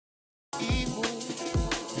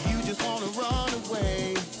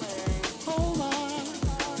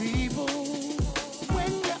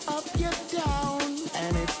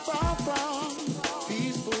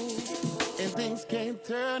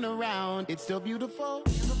around. It's still beautiful.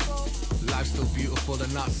 Life's still beautiful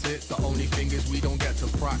and that's it. The only thing is we don't get to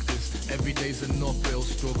practice. Every day's an uphill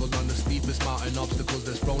struggle on the steepest mountain. Obstacles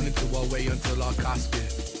that's thrown into our way until our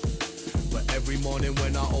casket. But every morning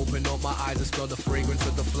when I open up my eyes, I smell the fragrance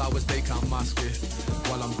of the flowers, they can't mask it.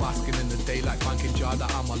 While I'm basking in the daylight, thanking Jah that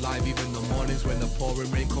I'm alive. Even the mornings when the pouring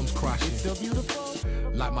rain comes crashing. It's still beautiful.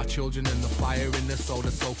 Like my children and the fire in their soul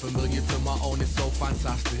that's so familiar to my own, it's so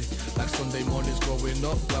fantastic. Like Sunday mornings growing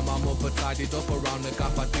up, when my mother tidied up around the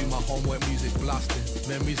gap, I do my homework, music blasting,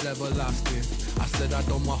 memories everlasting. I said I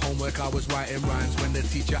done my homework, I was writing rhymes. When the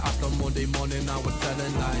teacher asked on Monday morning, I was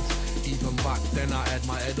telling lies. Even back then I had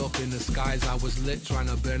my head up in the skies. I was lit trying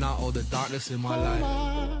to burn out all the darkness in my life.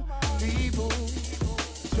 People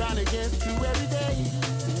trying to get through every day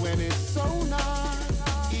when it's so not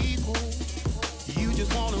equal. You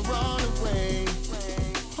just wanna run away.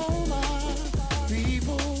 Oh my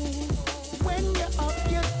people, when you're up,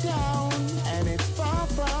 you're down, and it's far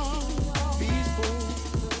from peaceful,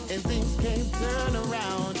 and things can't turn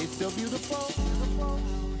around. It's still beautiful.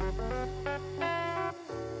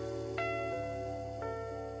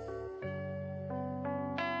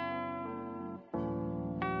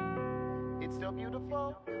 It's still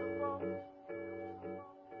beautiful.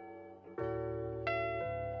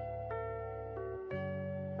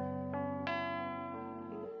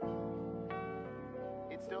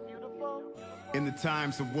 It's still beautiful. In the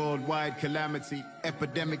times of worldwide calamity,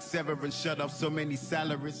 epidemics sever and shut off so many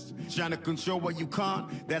salaries. Trying to control what you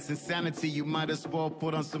can't, that's insanity. You might as well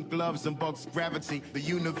put on some gloves and box gravity. The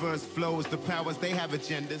universe flows, the powers, they have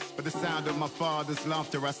agendas. But the sound of my father's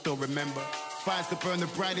laughter I still remember. Fires that burn the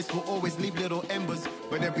brightest will always leave little embers.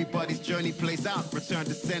 But everybody's journey plays out, return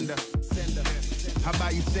to sender. How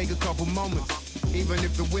about you take a couple moments? Even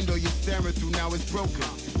if the window you're staring through now is broken,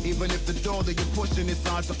 even if the door that you're pushing is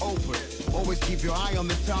hard to open, always keep your eye on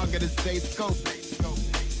the target and stay scoping.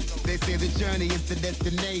 They say the journey is the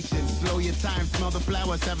destination. Slow your time, smell the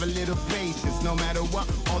flowers, have a little patience. No matter what,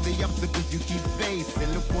 all the obstacles you keep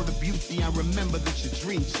facing, look for the beauty and remember that you're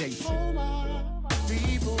dream chasing. Oh my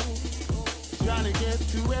people, trying to get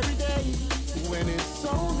through every day when it's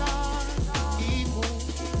so not equal.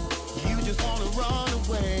 You just wanna run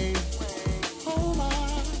away. Oh my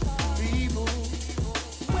people,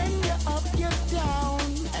 when you're up, you're down,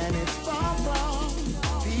 and it's far from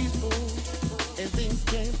peaceful, and things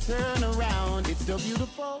can't turn around. It's still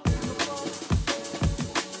beautiful.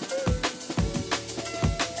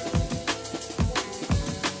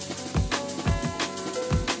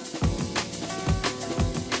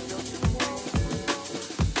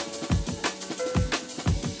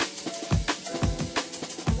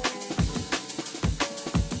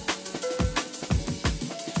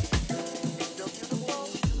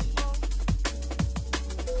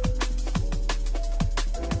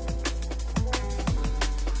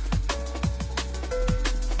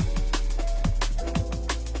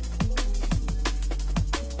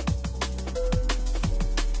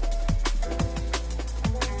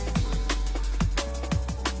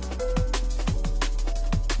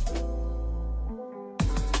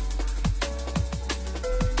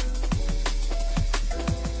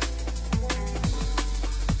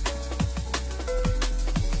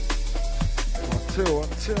 One,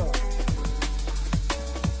 two.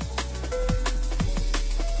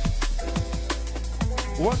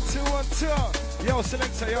 Yo,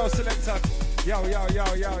 selector. Yo.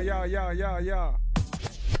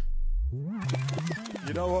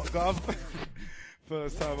 You know what, Gov?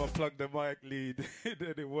 First time I plugged the mic lead,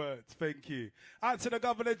 and it worked. Thank you. Out to the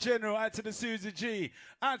Governor General, out to the Susie G,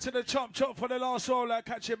 out to the Chop for the last rollout.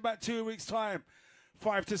 Catch him back 2 weeks' time.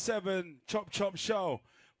 5 to 7, Chop show.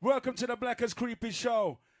 Welcome to the Blackers Creepy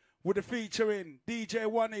Show with the featuring DJ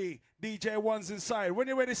One-E, DJ One's Inside. When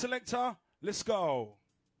you're ready, selector, let's go.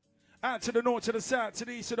 Out to the north, to the south, to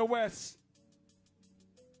the east, to the west.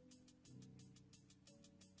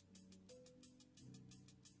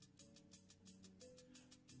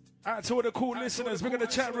 Out to all the cool listeners, we're going to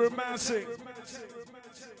chat room mousing.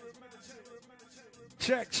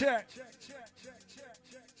 Check.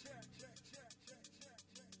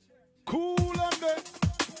 Cool London.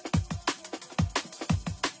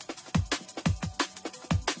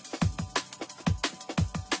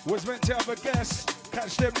 Was meant to have a guest.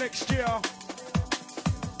 Catch them next year.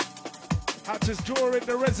 Had to draw in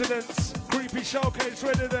the residents. Creepy Showcase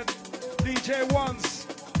resident. DJ Ones.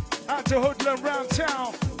 Out to Hoodland round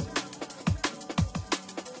town.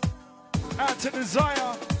 Out to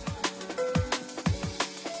Desire.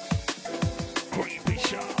 Creepy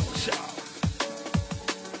Show.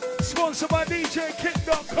 Sponsored by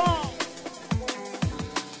DJKit.com.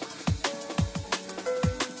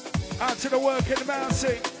 Out to the work in the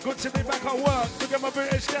mountain. Good to be back on work. Look at my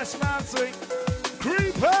British guest mountain.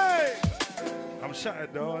 Creeeeeepy! I'm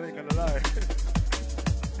shattered though, I ain't gonna lie.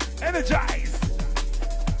 Energize!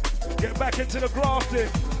 Get back into the grafting.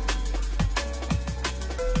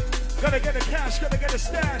 Gotta get the cash, gotta get the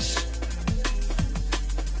stash.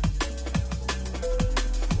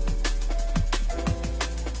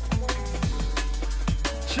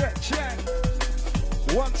 Check, check.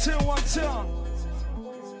 1, 2, 1, 2.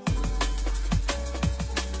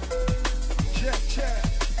 Check, check.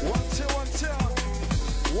 1, 2, 1, 2.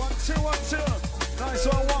 1, 2, 1, 2. Nice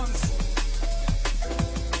one once.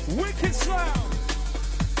 Wicked slam.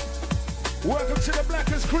 Welcome to the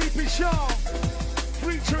Blackers Creepy Show.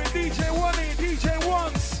 Featuring DJ One and DJ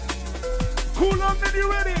Once. Cool London, you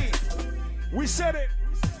ready? We said it.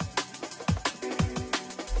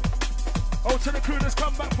 Oh, to the crew that's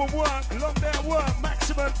come back from work. Long day at work,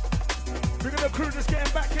 maximum. Big of the crew that's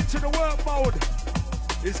getting back into the work mode.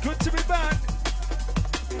 It's good to be back.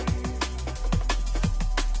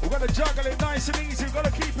 We've got to juggle it nice and easy. We've got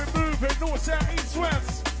to keep it moving. North, south, east,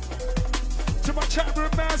 west. To my chat room,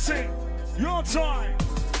 Massey. Your time.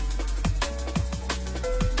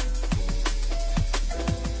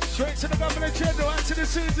 Straight to the Governor General and to the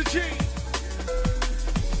Susan G.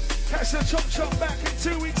 Catch the chop chop back in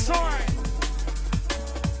 2 weeks' time.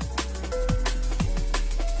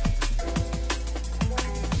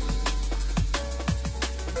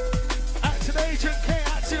 Out to the Agent K,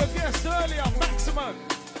 out to your guest earlier, maximum.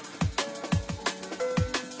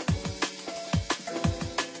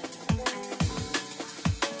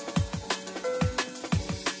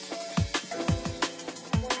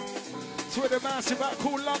 Twitter massive at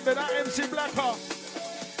Cool London, at MC BLACKA.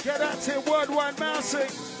 Get that to worldwide mousing.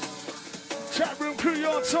 Chat room crew,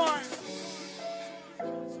 your time.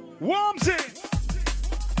 Warms it.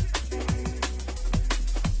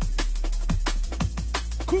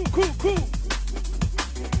 Cool, cool, cool.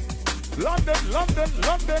 London, London,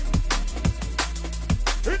 London.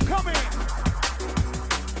 Incoming.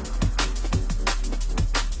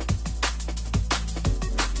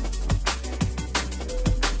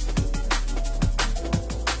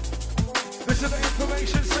 To the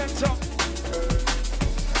information center.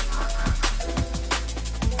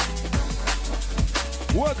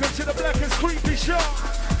 Welcome to the Blackers Creepy Show.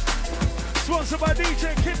 Sponsored by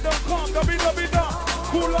DJKid.com,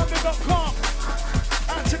 www.coollondon.com.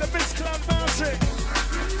 And to the Miss Cloud Mousing,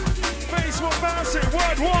 Facebook Mousing,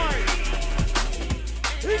 worldwide.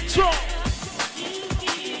 Intro.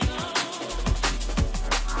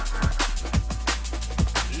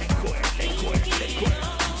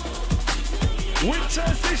 Winter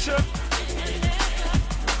edition.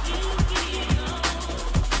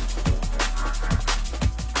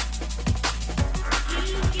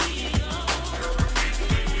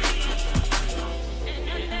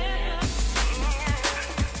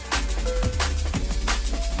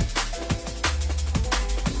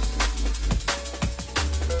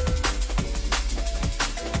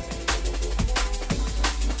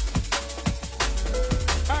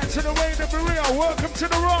 And to the way of Maria, welcome to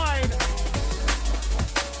the ride.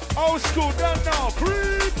 Old school, don't know.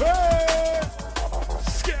 Creepy!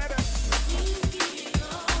 Scared it.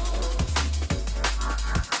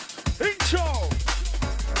 Intro!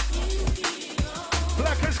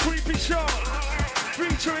 Blackers Creepy Show.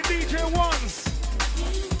 Featuring DJ Ones.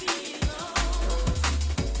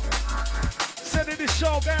 Sending this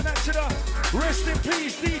show going out to the rest in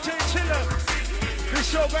peace DJ Chiller. This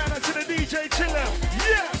show going out to the DJ Chiller.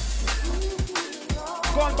 Yeah!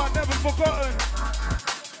 Gone but never forgotten.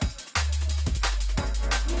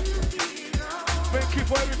 Thank you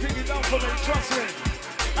for everything you've done for me, trust me.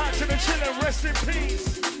 Out to the chillin', rest in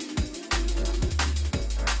peace.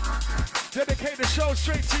 Dedicate the show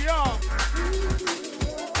straight to y'all.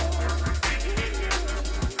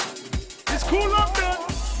 It's Cool London.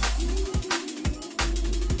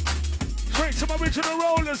 Straight to my original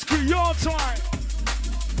rollers, crew, your time.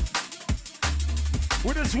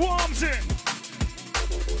 With his warms in.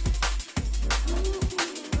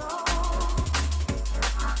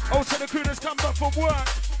 Oh, to the crew that's come back from work.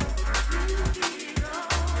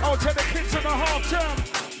 Oh, to the kids on the half term.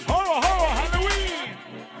 Horror, horror, Halloween.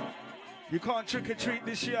 You can't trick or treat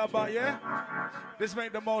this year, but yeah? Let's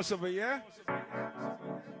make the most of it, yeah?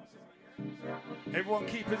 Everyone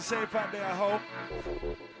keeping safe out there, I hope.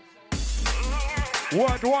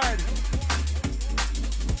 Worldwide.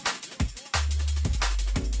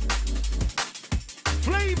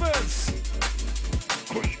 Flavors.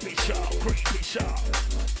 Creepy show, creepy show.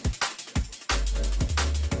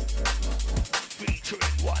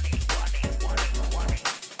 Featuring one.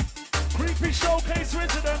 Creepy Showcase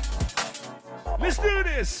resident. Let's do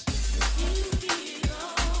this.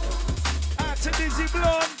 Out to Dizzy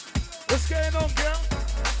Blonde. What's going on, girl?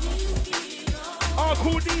 Our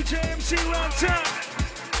cool DJ MC round town.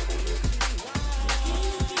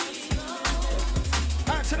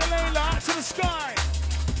 Out to the Layla, out to the sky.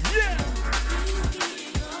 Yeah.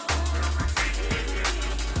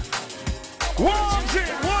 One's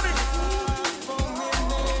it, one it.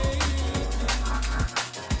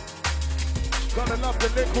 Gotta love the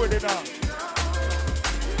liquid in her.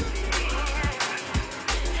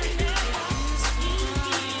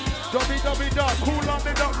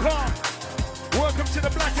 www.koollondon.com. Welcome to the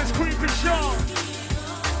Blackest Creepy Show.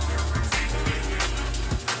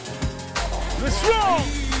 Let's roll.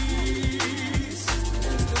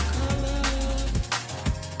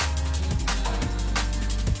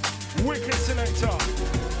 Wicked selector.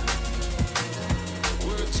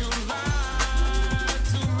 Would you lie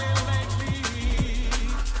to me lately?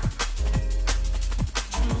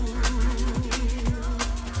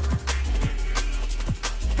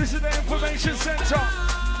 This is the information center.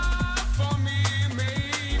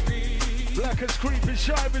 Blackest Creepy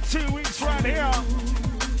Show in 2 weeks right here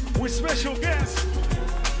with special guests.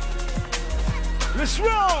 Let's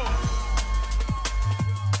roll.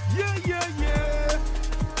 Yeah, yeah, yeah.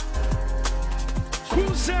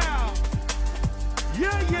 Cool sound.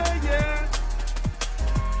 Yeah, yeah, yeah.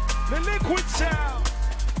 The liquid sound.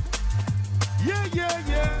 Yeah, yeah,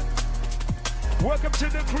 yeah. Welcome to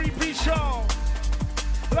the Creepy Show.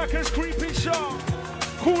 Blackest Creepy Show.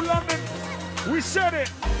 Cool London. We said it.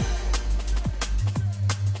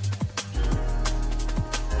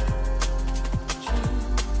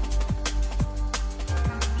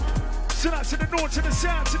 So out to the north, to the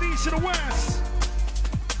south, to the east, to the west.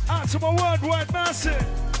 Out to my worldwide massive.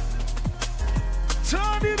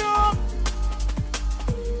 Turn it up.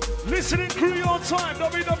 Listening crew on time.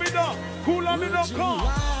 www.koollondon.com.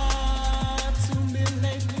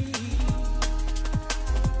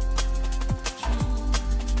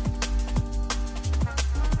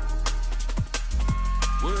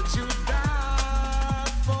 Would you die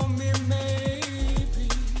for me, maybe?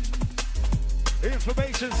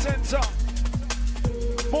 Information Center.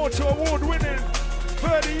 More to award winning.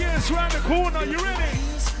 30 years round the corner. You ready?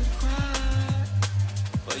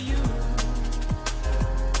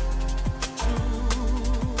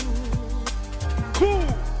 Cool.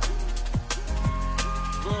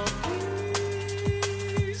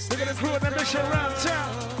 Look at the crew and the mission around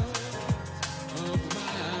town.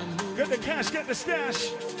 Get the cash, get the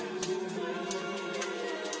stash.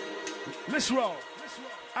 Let's roll.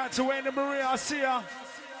 Out to Wayne and Maria, I see ya.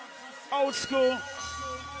 Old school.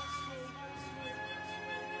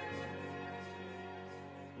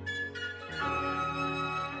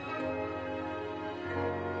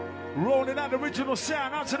 Rolling out the original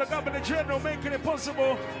sound. Out to the Governor General, making it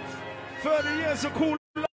possible. 30 years of cool.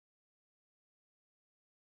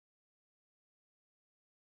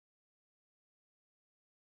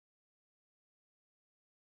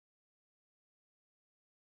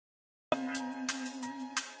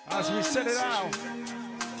 As we set it out,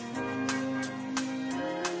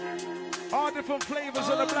 all different flavors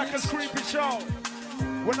of the Blackest Creepy Show.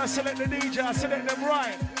 When I select the DJ, I select them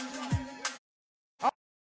right.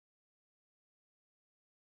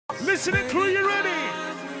 Listening crew, you ready?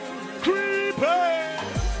 Creepy!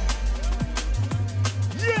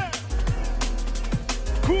 Yeah!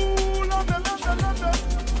 Cool, London, London, London.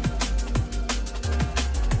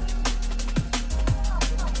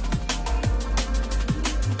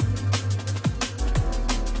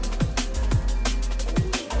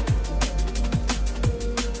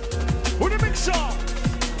 With the mixer,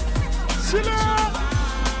 Silla.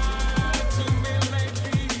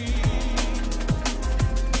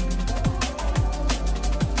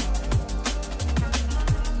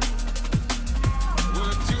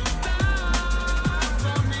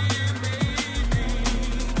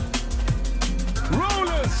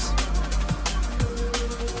 Rollers.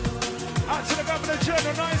 Out to the Governor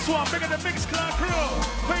General, nice one. Bigger than Mixcloud crew,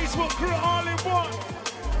 Facebook crew, all in one.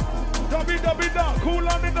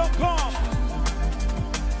 www.koollondon.com.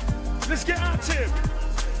 Let's get active.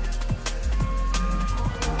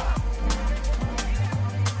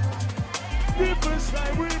 Difference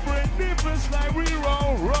like we bring, difference like we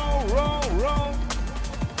roll, roll, roll, roll.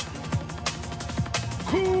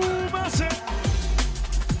 Cool massive.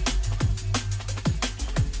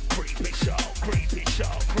 Creepy show, creepy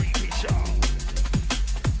show, creepy show.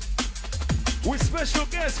 With special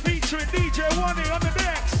guests featuring DJ Wani on the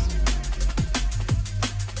decks.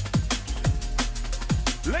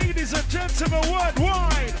 Ladies and gentlemen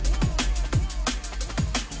worldwide,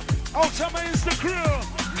 Ultimate is the crew,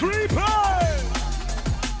 Creeeeeepy!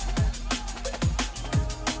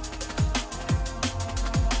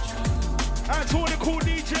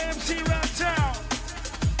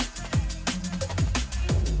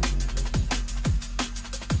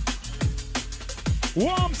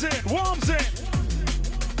 Warms in, warms in.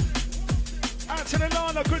 Out to the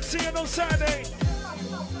Lana, good seeing on Saturday.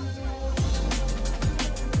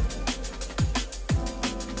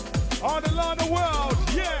 On the Lana world,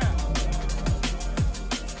 yeah.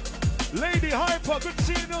 Lady Hyper, good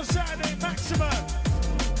seeing on Saturday, Maximum.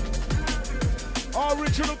 Our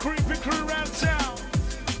original creepy crew around town.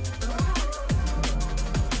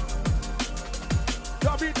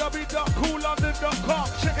 www.koollondon.com,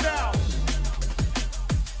 check it out.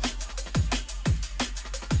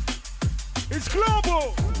 It's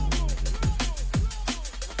global.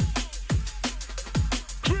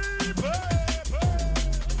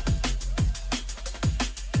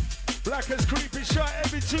 Blacka's Creepy Shot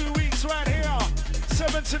every 2 weeks right here,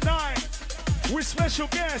 7 to 9, with special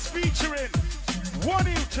guests featuring 1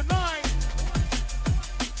 tonight.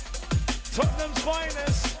 Tottenham's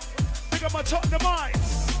finest. Big up my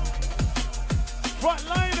Tottenhamites.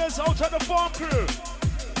 Frontliners out of the farm crew.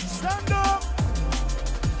 Stand up.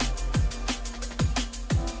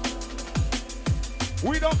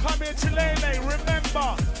 We don't come here to lay.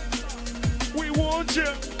 Remember, we warned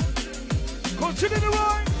you. Continue the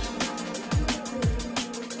right.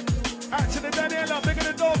 Out to the Daniela, big of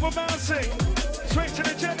the door for bouncing. Straight to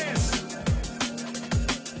the Jennings.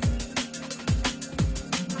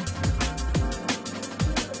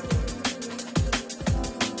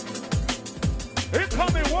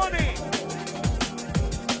 Incoming Wani.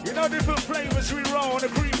 You know different flavors we roll on a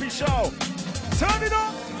creepy show. Turn it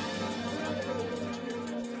up.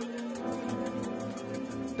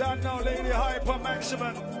 Don't know, Lady Hyper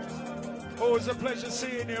Maximum. Always a pleasure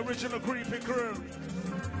seeing the original creepy crew.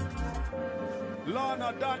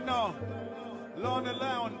 Lana, don't know. Lana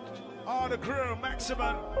Lounge, all the crew,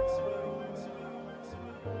 Maximum.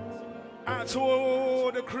 Out to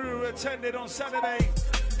all the crew attended on Saturday.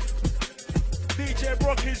 DJ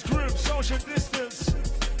Brocky's group, social distance,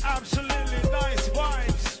 absolutely nice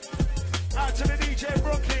vibes. Out to the DJ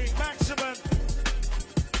Brocky, Maximum.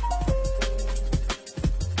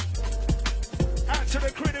 Out to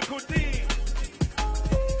the Critical D,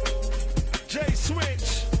 J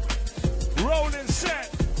Switch, rolling set.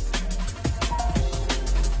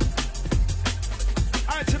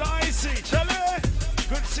 Out to the Icy, Charlie.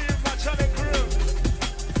 Good seeing my Charlie crew.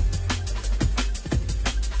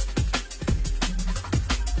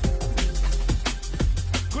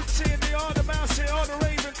 All the Mousey, all the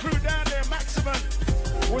Raven crew down there, Maximum.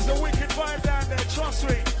 Was a wicked vibe down there, trust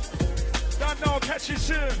me. Don't know, I'll catch you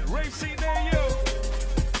soon. Rave scene near you.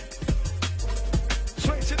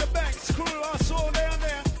 Straight to the banks, crew, I saw down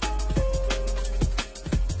there.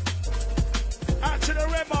 Out to the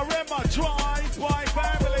Rema, drive by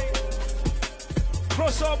family.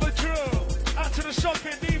 Crossover Drew. Out to the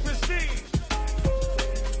Shocking Divas D.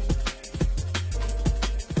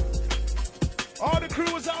 All the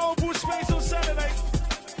crew was at Oval Space on Saturday.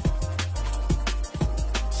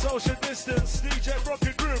 Social distance, DJ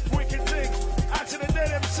Rocket Group, wicked thing. Out to the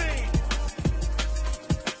Dead MC.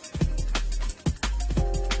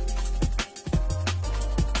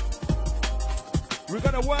 We're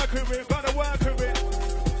gonna work with it,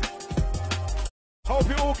 Hope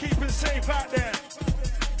you're all keeping safe out there.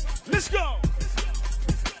 Let's go!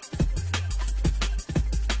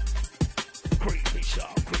 Creepy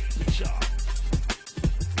sharp.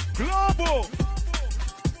 Global!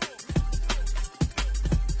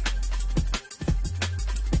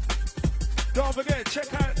 Don't forget,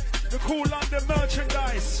 check out the Cool London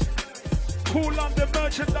merchandise. Cool London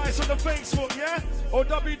merchandise on the Facebook, yeah? Or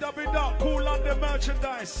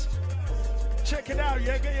www.koollondonmerchandise. Check it out,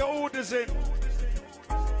 yeah? Get your orders in.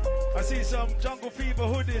 I see some Jungle Fever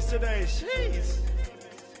hoodies today. Jeez.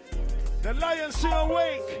 The Lions still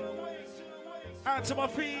awake. Out to my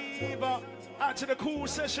fever. Out to the Cool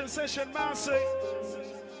session, Mousey.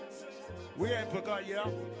 We ain't forgot, yeah?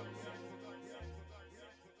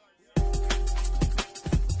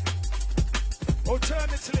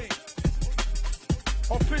 Alternatively,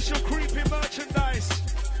 official creepy merchandise.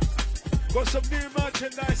 Got some new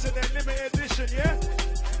merchandise in their limited edition, yeah?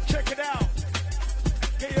 Check it out.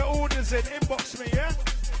 Get your orders in, inbox me, yeah?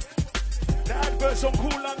 The advert's on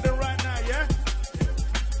Cool London right now, yeah?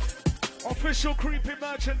 Official creepy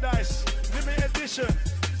merchandise, limited edition.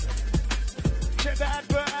 Check the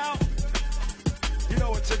advert out. You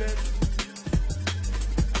know what to do.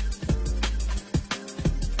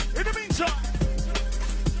 In the meantime,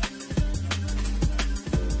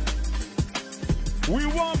 we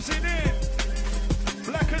warms it in.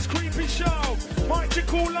 Blacka's Creepy Show, Mighty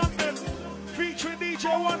Cool London, featuring DJ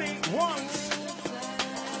Wani once.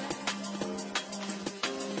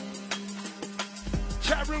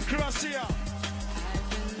 Chat room crew, I see ya.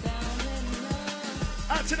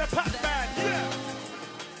 to the Pac-Man, yeah.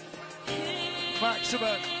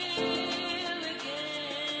 Maximum.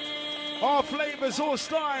 All flavors, all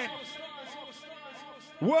style.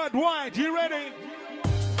 Worldwide, you ready?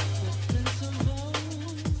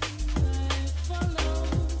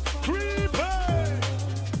 Creeeeeepy.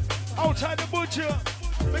 Outside the butcher.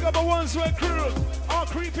 Big up the ones who are crew. Our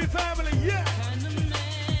creepy family, yeah.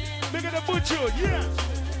 Big up the butcher, yeah.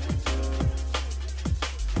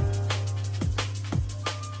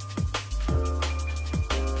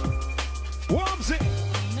 Wamsy.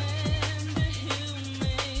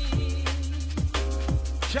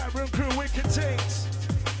 Chat room crew, wicked things.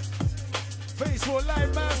 Facebook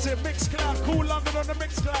Live Massive, Mixcloud, KOOL London on the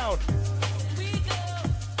Mixcloud.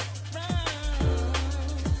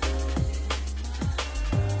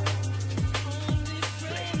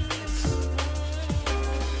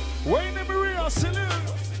 Wayne and Maria, salute.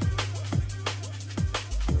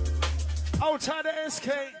 Outside the SK.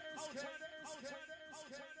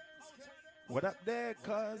 What up there,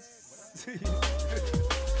 cuz? It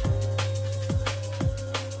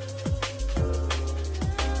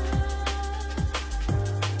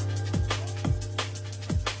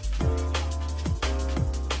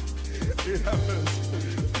happens.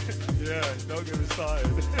 Yeah, don't get me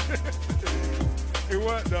started. It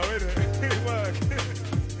worked though, innit? It worked.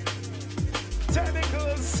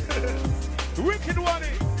 Technicals. Wicked one.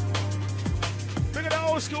 Look at the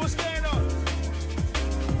old school, what's going on?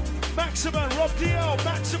 Maximum, Rob DL,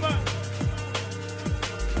 Maximum.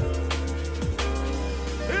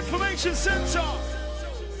 Information Center.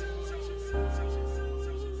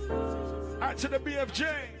 Out to the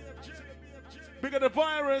BFJ. Bigger the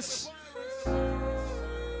virus.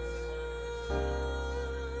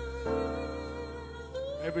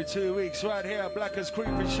 Every 2 weeks right here, Blacka's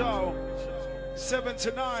Creepy Show. 7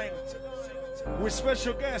 to 9. With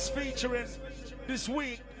special guests featuring this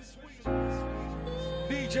week.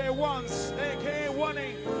 DJ Ones, aka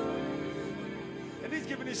Oney. And he's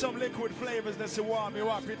giving you some liquid flavors that's to warm you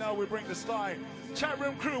up. You know, we bring the style. Chat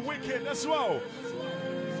room crew, wicked, let's roll.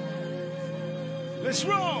 Let's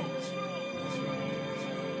roll.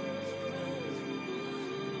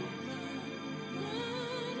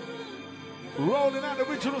 Rolling out the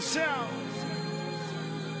original sound.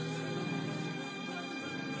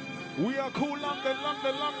 We are KOOL London,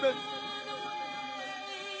 London, London.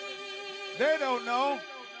 They don't know.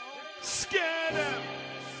 Scare them.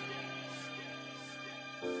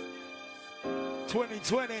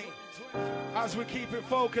 2020. As we keep it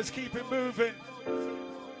focused, keep it moving.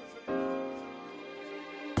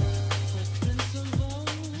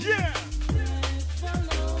 Yeah.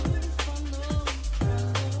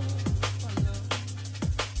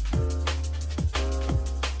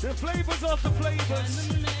 The flavors of the flavors.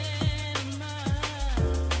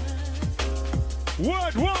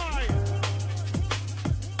 Worldwide.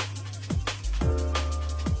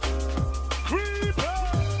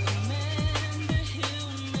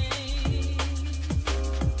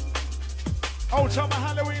 Oh, time of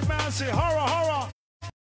Halloween Massey, horror, horror.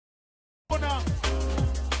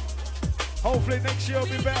 Hopefully next year will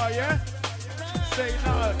be better, yeah? Say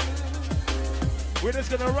no. We're just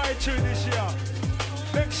gonna ride through this year.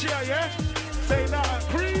 Next year, yeah? Say no.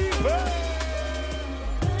 Creeeeeepy.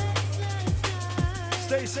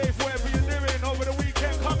 Stay safe wherever you're doing over the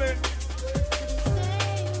weekend coming.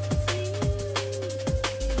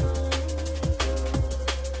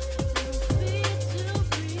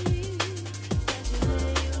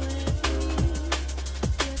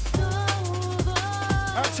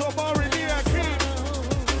 Out to Amari, Nia, King.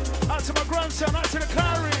 Out to my grandson, out to the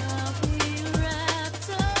Kyrie.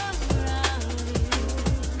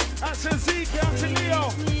 Out to Zeke, out to Leo.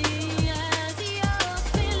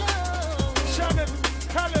 Shannon,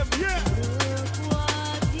 Callum, yeah.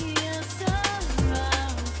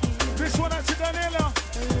 This one out to Daniela.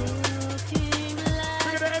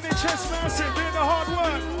 Look at the NHS Massive, doing the hard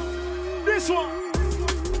work. This one.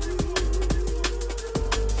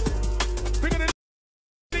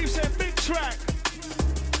 Track.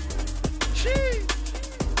 Gee.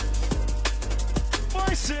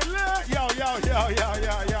 Voice it, look. Yo, yo, yo, yo,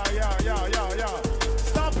 yo, yo, yo, yo, yo, yo.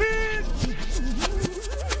 Stop it.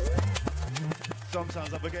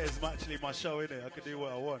 Sometimes I forget it's actually my show, innit? I can do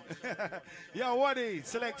what I want. Yo, Oney,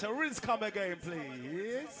 select a Riz, come again,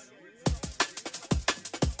 please.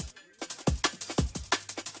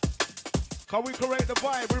 Can we correct the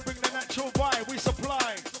vibe? We bring the natural vibe, we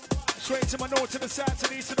supply. Straight to my north, to the south, to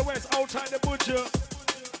the east, to the west, old time the butcher.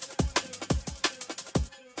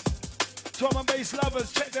 Drum and bass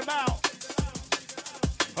lovers, check them out.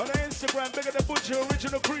 On the Instagram, bigger the butcher,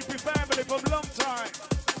 original creepy family from long time.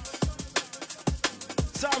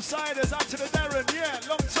 Southsiders, out to the Darren, yeah,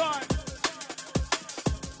 long time.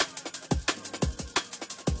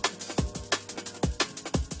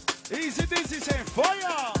 Easy Dizzy saying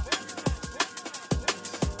fire.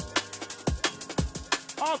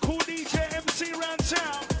 Our cool DJ MC round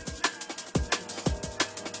town.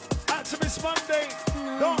 Out to Miss Monday,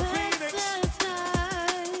 Dark Phoenix.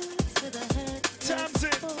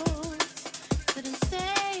 Tamsin.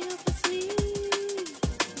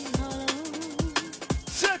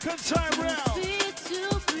 Second time round.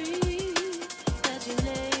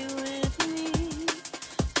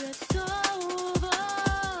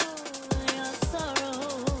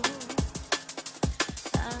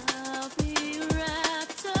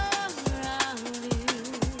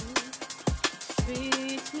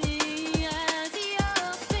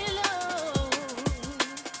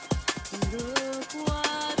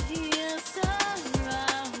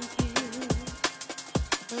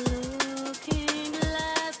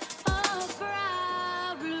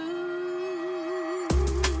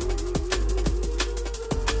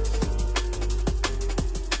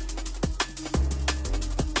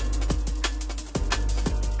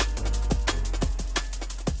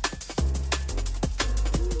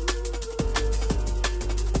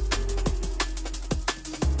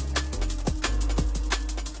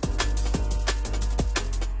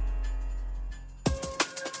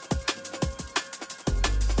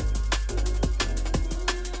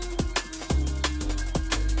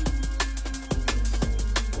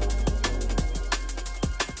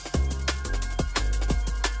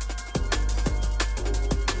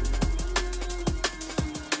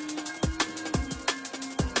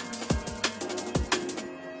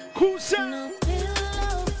 Cool sound. No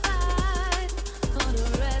pillow fight for the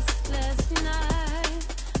restless night.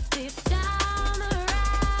 Deep down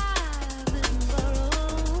arrive in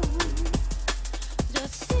Baron.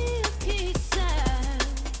 Just see a kiss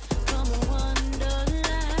from a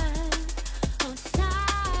wonderland. On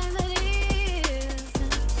time that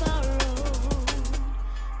isn't borrowed.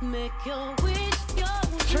 Make your wish your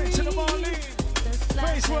Straight to the Marlene.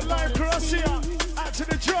 Face one live Croatia. Out to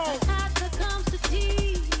the Joe.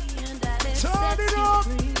 Turn it up.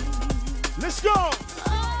 Let's go. Oh,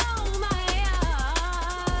 my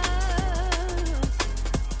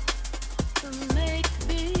eyes, make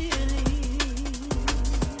believe.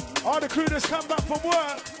 All the crew that's come back from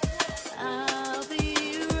work. I'll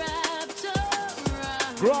be wrapped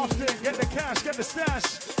around. Grafting, get the cash, get the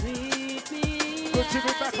stash. Good to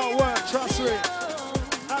be back at work, trust me.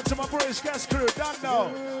 Out to my British gas crew, done now.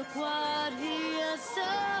 Look what he has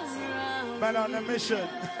surrounded. Man on a mission.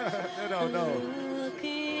 They don't know.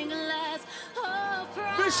 Looking glass of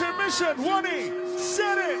pride. Mission, Wonnie,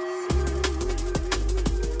 set it.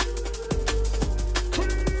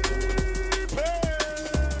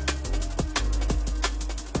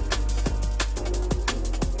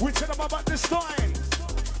 We tell them about this time.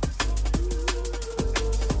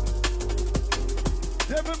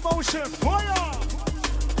 Devon Motion, fire!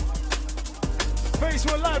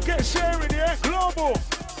 Facebook Live, get sharing, yeah? Global.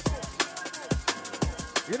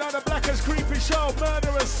 You know the Blackers creepy show,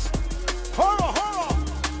 murderers. Horror, horror.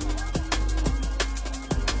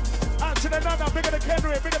 Out to the Nana, bigger than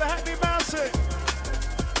Henry, bigger than Hackney Mousey.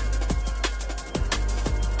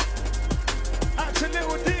 Out to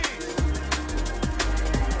Little D.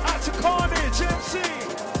 Out to Carnage, MC.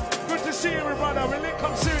 Good to see you, brother. We'll link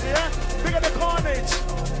up soon, yeah? Bigger than Carnage.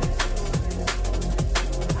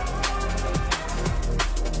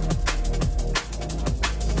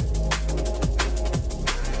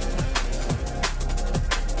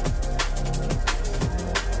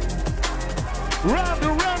 Round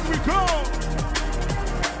and round we go.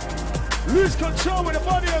 Lose control with the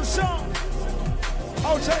body and sound.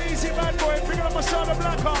 Outer easy bad boy, picking up my sound of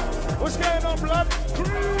BLACKA. What's going on, blood?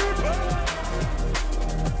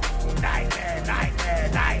 Nightmare, nightmare,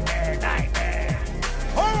 nightmare, nightmare.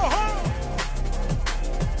 Horror, horror.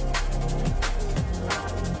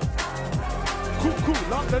 Cool,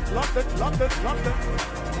 London, London, London, London.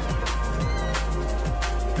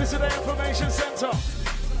 This is the information center.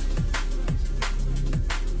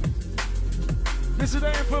 This is the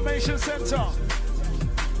information center.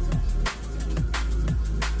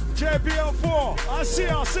 JBL4, I see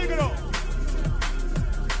our signal.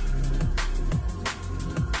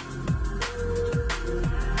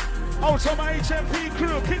 Out on my HMP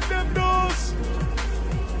crew, kick them doors.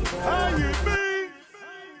 How you mean?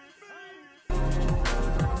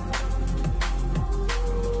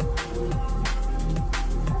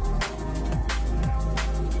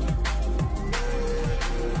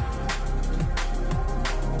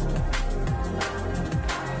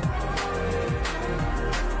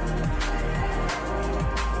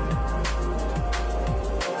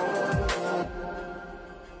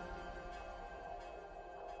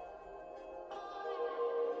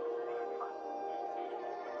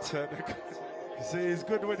 You see, it's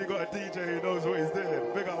good when you got a DJ who knows what he's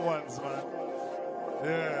doing. Big up ones, man.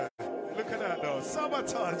 Yeah. Look at that though.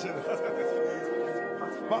 Sabotage.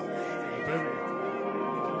 But very.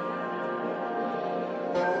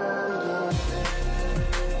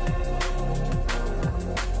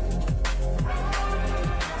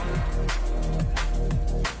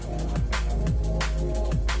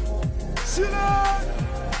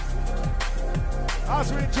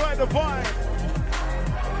 As we enjoy the vibe,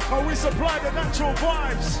 how we supply the natural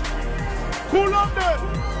vibes. KOOL London!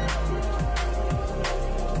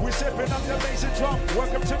 We're sipping up the bass and drum.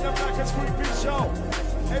 Welcome to the BLACKA Creeeeeepy show.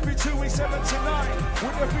 Every 2 weeks, 7 to 9,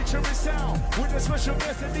 with the featuring sound, with the special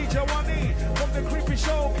guest and DJ Wani from the Creeeeeepy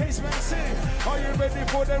show, Case Man Sing. Are you ready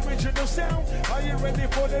for the original sound? Are you ready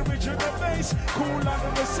for the original bass? KOOL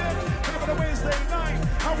London was set. Come on a Wednesday night,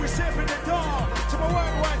 how we sipping the dark to my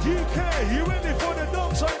worldwide UK. You ready for the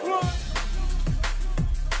dark side run?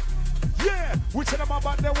 Yeah, we tell them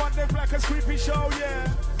about the one, the BLACKA Creeeeeepy show, yeah.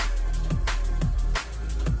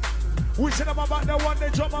 We tell them about the one, the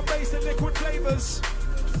drum and bass, the liquid flavors.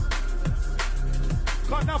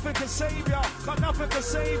 Got nothing to save ya, got nothing to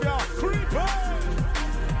save ya. Creeper!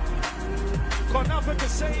 Got nothing to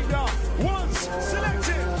save ya. Once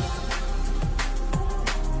selected.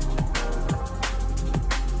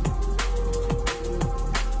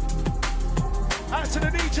 Out to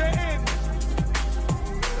the DJ in.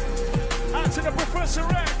 Out to the Professor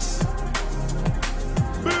Rex.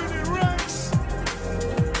 Moody Rex.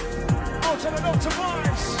 Out to the Dr.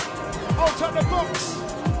 Vibes. Out to the Box.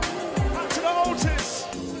 Out to the Otis.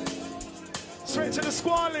 Straight to the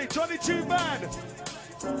Squally, Johnny Too Bad,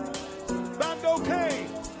 Band OK,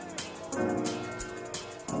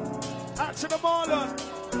 out to the Marlon,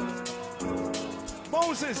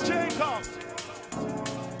 Moses, Jacob,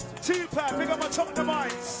 Tupac, big up my top of the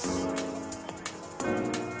mics.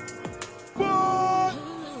 What?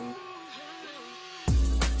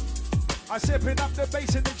 I sipping up the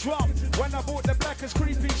bass in the drum when I bought the BLACKA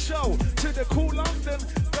Creeeeeepy show to the KOOL London.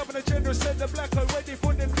 Governor General said the BLACKA ready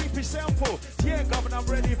for the creepy sample. Yeah, Governor, I'm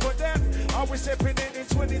ready for them. I was stepping in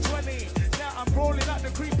 2020. Now I'm rolling out the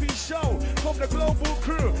Creeeeeepy show from the global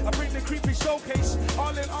crew. I bring the Creeeeeepy showcase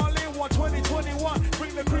all in 2021.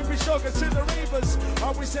 Bring the Creeeeeepy showcase to the ravers.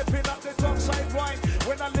 I was stepping up the dark side right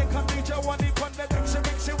when I link up DJ One on the next and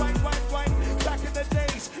mix it right. Back in the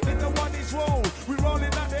days, in the one is roll. We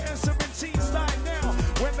rolling out the S17 style now.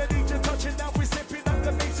 When the DJ touching down, we stepping up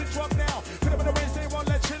the bass and drum now. Put up on the Wednesday, while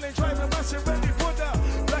they're chilling, driving, massive, ready for the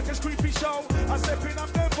BLACKA Creeeeeepy show. I'm stepping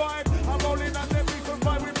up the vibe. I'm rolling out the beat and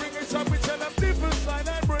vibe. We bring it up. We tell them different style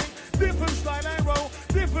and bring, different style and roll,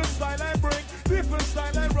 different style and bring, different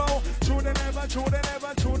style and roll. True they never, true they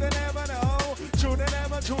never, true they never know. True they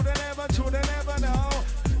never, true they never, true they never know.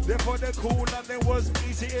 Therefore the KOOL London was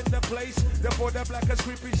easy in the place. Therefore the BLACKA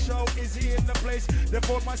Creeeeeepy show easy in the place.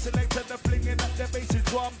 Therefore my selector the flinging up the bass and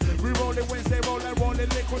drum. We rolling Wednesday, rolling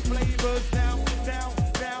liquid flavors. Now,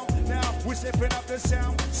 we're sipping up the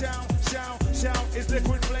sound. It's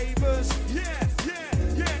liquid flavors. Yeah.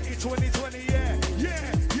 In 2020, yeah.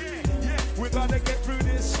 We gotta get through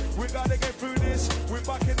this. We're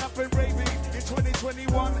backing up and raving. In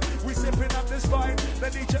 2021, we sipping up this vibe. The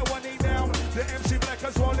DJ One now. The MC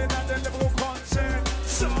BLACKA's rolling out the level content.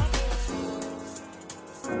 Sample.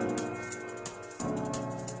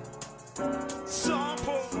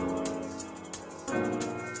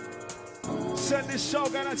 Send this show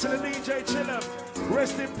going out to the DJ Chillum.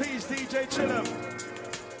 Rest in peace, DJ Chillum.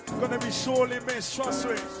 Gonna be sorely missed, trust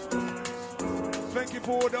me. Thank you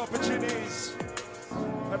for all the opportunities.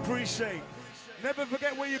 Appreciate. Never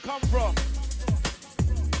forget where you come from.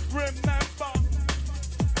 Remember.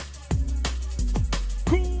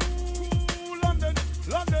 KOOL London,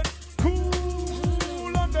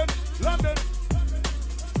 KOOL London.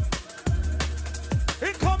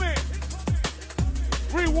 Incoming.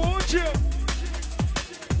 Reward you.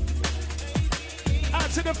 Out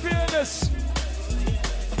to the Fearless.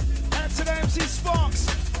 Out to the MC Sparks.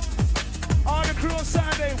 All the crew on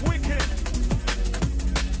Saturday, wicked.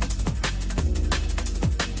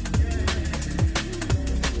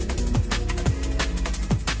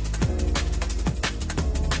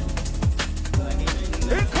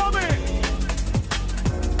 Incoming!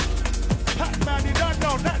 Pac-Man, you don't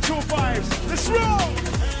know, natural vibes. Let's roll!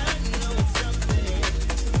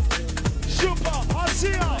 Super, I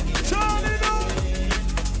see ya. Turn it on!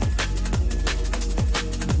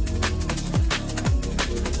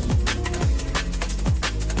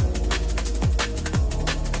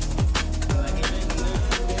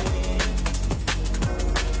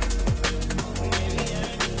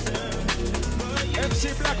 MC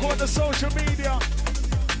BLACKA on the social media.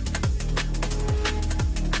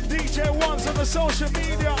 the social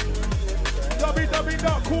media.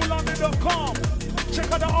 www.koollondon.com.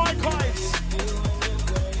 Check out the archives.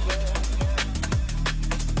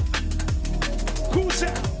 Cool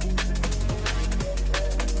set.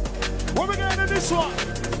 What we getting in this one?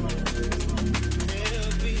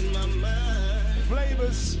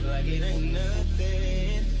 Flavors.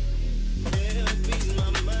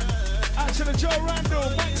 Out to the Joe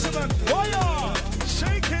Randall, Maximum. Wire.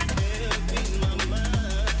 Shake it.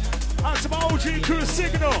 Out to my OG crew,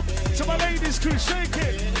 Signal. To my ladies crew, shake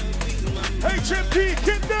it. HMP,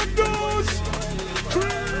 get them doors.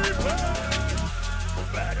 Creeper.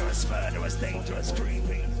 Murderous, dangerous,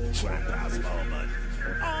 creepy. Trap house moment.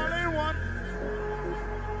 All in one.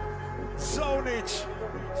 Zonage.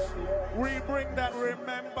 We bring that,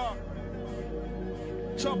 remember.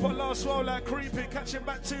 Chop on last roll like creepy. Catch him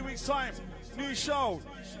back 2 weeks' time. New show.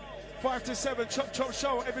 5 to 7. Chop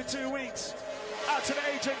show every 2 weeks. Out to the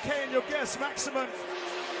Agent K and your guest, Maximum.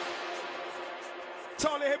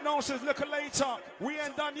 Totally Hypnosis, look at later. We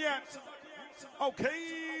ain't done yet.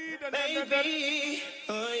 Okay. Baby.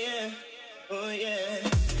 Oh yeah. Oh yeah.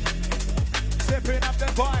 Stepping up the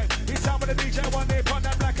vibe. It's time with the DJ one day on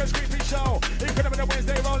that BLACKA creepy show. It could have been a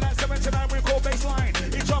Wednesday roll at 7 to 9. We call baseline.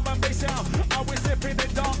 It's drum and bass out. And we're stepping the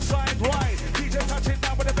dark side right. DJ touching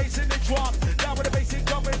down with the bass in the drum. Down with the bass in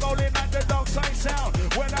drum. We're rolling at the dark side sound.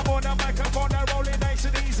 When I'm on the microphone, I'm rolling nice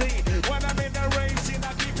and easy. When I'm in the racing,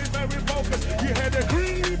 I keep it very focused. You hear the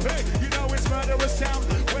creepy. You know it's murderous sound.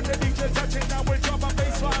 When the DJ touching down with drum and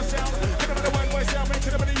bass line sound. Could have been a one way sound.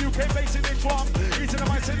 Could have been a UK bass in the drum. It's in the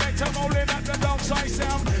mic selector rolling at the dark side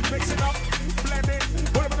sound. Mixing up, blending,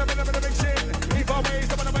 put them in the mixing. If I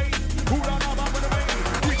ways, I'm gonna make. Who don't know about the main?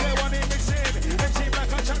 DJ one in mixing. MC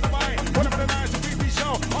BLACKA chat the mic. Put them in the nice creepy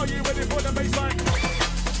show. Are you ready for the baseline?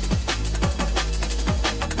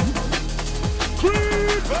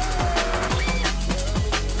 Creeper!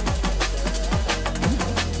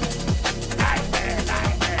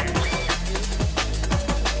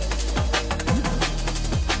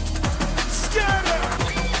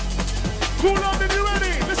 Cool on, are you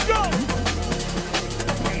ready? Let's go!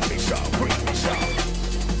 Creepy show, creepy show.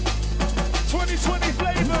 2020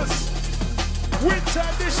 flavors. Winter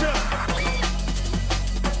edition.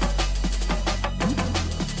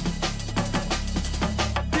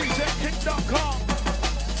 DJKick.com.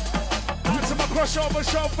 Out to my crossover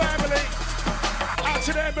show family. Out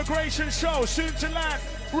to the immigration show, soon to land.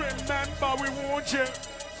 Remember, we warned you.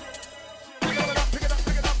 Pick it up, pick it up,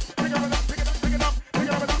 pick it up, pick it up, pick it up, pick it up.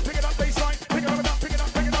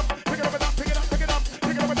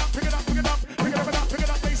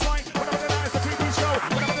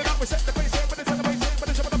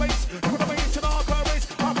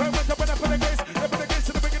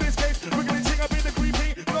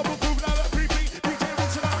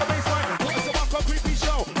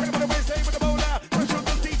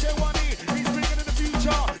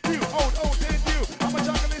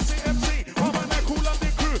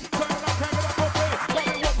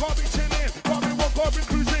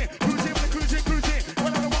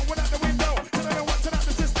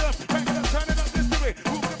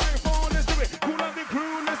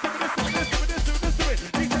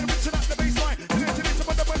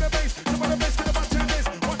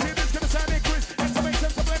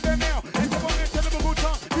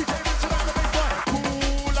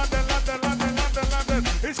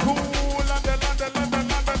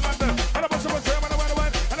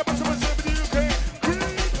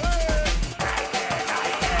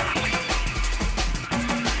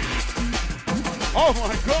 Oh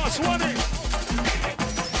my gosh, what it?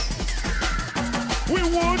 We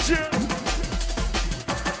want you.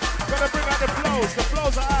 Gotta bring out the flows. The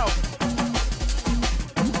flows are out.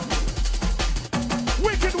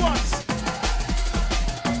 Wicked ones.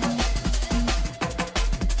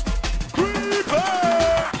 Creeper.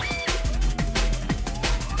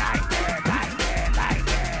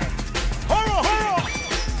 Horror, horror.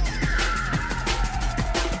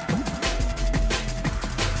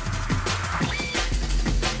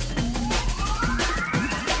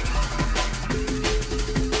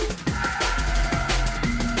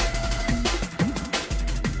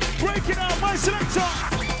 Breaking out my selector.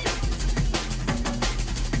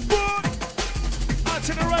 Boom. Out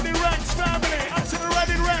to the Ready Ranks family. Out to the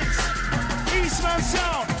Ready Ranks. Eastman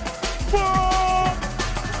Sound. Boom.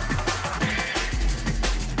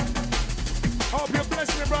 Hope you're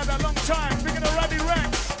blessed, me brother. Long time. Big in the Ready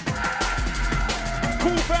Ranks.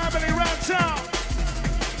 Cool family round town.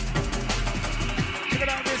 Check it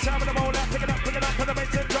out this time of the mold. Pick it up, put the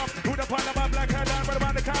bass and drop. Who the part of my black head down, put it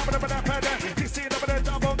on the car, put it on the pad. You see it over the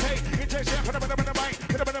double K. Injection, put it on the mic,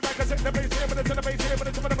 put it on the mic, I set the bass here, put it to the bass here, put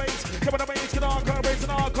it to the bass. Come on the bass,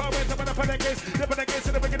 case. Never the case,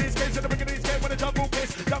 and the bigger these case, and the bigger these case. When the jungle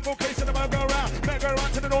case, and the merry-go round.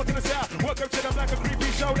 Merry-go-round to the north and the south. Welcome to the Black and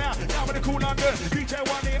Creepy show now. Now with the cool under. DJ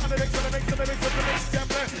Wani on the next, on the next, on the next, on the next.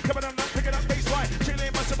 Sampler. Coming on, picking up baseline.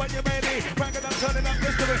 Chilling, must have your man. Banging up, turning up,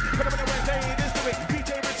 this to it. Coming in the Wednesday, this to it. DJ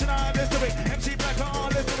Rich and I, this to it. MC BLACKA,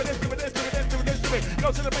 this to it, this to it, this to it, this to it, this to it.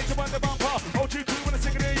 Go to the base of the bumper. OG crew with a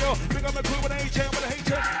singing in yo. Big on the crew with a HM, with a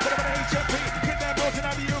HM, with a HMP. Get that buzzing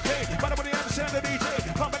out of the UK. But nobody understand the DJ.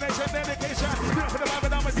 Combination, dedication. Do it for the live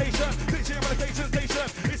and on station. DJ with the station.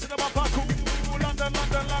 It's in the bumper. Cool. London,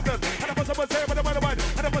 London, London. And I must have was here with the weather.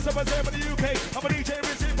 And I must have was here with the UK. I'm a DJ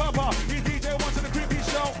Rich in Papa. He's DJ once in the Creepy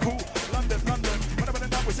show. Cool. London, London. When I'm in the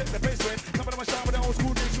night, we set the pace with. Coming on my shine with the old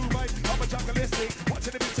school days, right? I'm a jungleistic.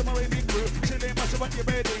 Watching the beats of my radio crew. Chilling, must have your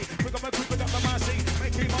baby. Pick up my crew, pick up my mercy.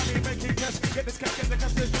 Making money, making cash. Get this cash,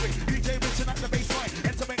 let's do it. DJ Rich and at the baseline.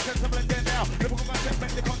 And to make sense, I'm blend there now. Never go back and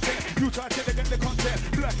make the content. You try to get the content.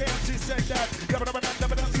 Black AMC said that. Never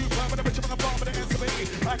done super. But I'm a chip on the farm with the answer me.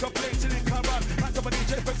 I got plates in come on. I'm a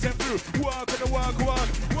DJ fix them through. Work on the work.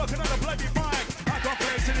 Working on the bloody mic. I got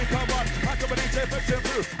plates in come on. I got a DJ fix them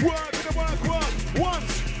through. Work on the work.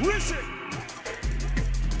 Once. Listen.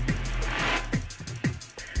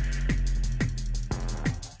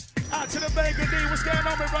 Out to the Vega D, what's going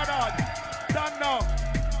on, my brother? Done now.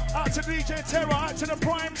 Out to DJ Terror, out to the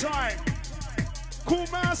prime time. Cool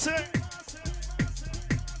Mousy.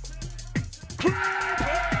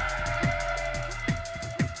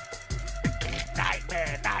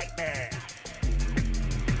 Nightmare.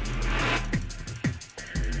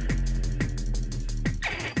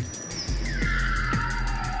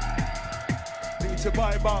 Need to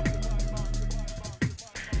vibe up.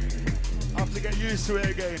 I have to get used to it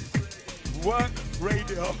again. Work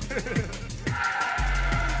radio.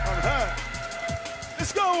 On her.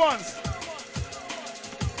 Let's go once.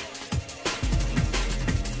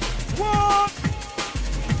 One.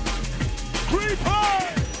 Creeper.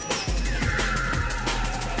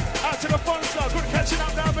 Out to the fun star. Good catching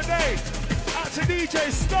up the other day. Out to DJ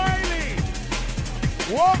Styly.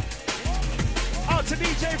 What? Out to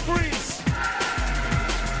DJ Freeze.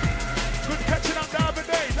 Good catching up the other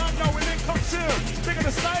day. Don't know we didn't come soon. Big of the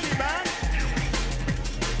Styly, man.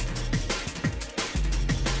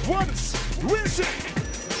 Once, rinse it.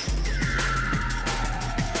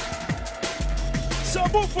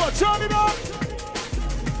 Subwoofer, turn it up.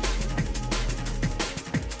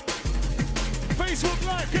 Facebook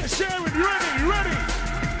Live, get sharing, ready.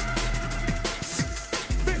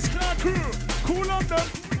 Mix Cloud Crew, Cool London.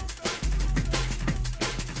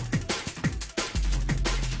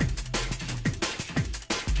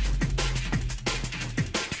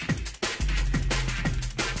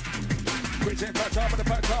 Quitting back top of the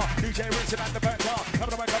back car, DJ Rinsing at the back car,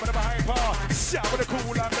 coming the behind bar, shout with the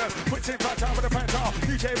Cool London. Quitting back top of the back car,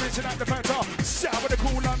 DJ Rinsing at the back car, shout with the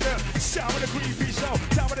Cool London, shout with the Creepy show,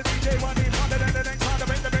 shout with the DJ one in under the next time, the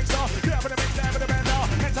next star, yeah, with the mix down with the band now,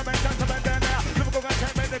 and to bend down now, Liverpool got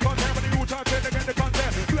time, make the content, when you try to get the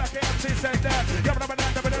content, Black MC said that, yeah, but I'm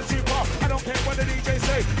super, I don't care what the DJ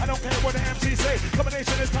say, I don't care what the MC say,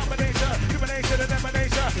 combination is combination, illumination and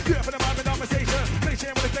emanation, yeah, for the moment conversation,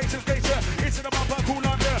 station with the station, it's in the bumper, Cool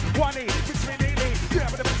under, one E, fix me neatly, yeah,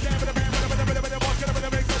 but the mix down with the band, with the boss, get up with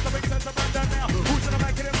the mix sense, the band down now, who's in the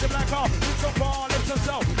mic, get him to BLACKA, who's so far, lift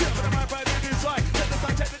yourself, yeah, but the man right in this side, check the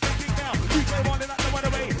side, check the thing now, DJ one and not the one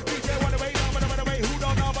away, DJ one away, no, but the one away, who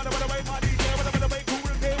don't know, but the one away, my DJ, what the way, cool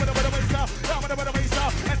and gay, what the way style, now what the way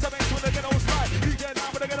style, and to make sure they get on slide, DJ now,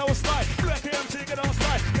 but they get on slide, Black MC, get on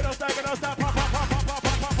slide, pop,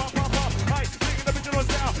 hey, bringing the originals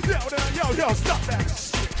down, yo, stop that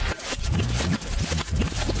shit.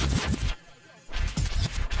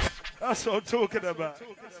 That's what I'm talking about.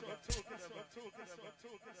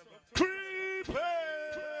 Creepy!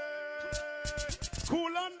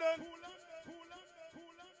 Cool London.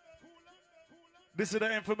 This is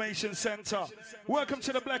the information center. Welcome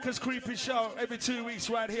to the Blackers Creepy Show every 2 weeks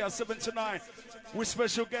right here, 7 to 9, with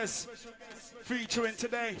special guests featuring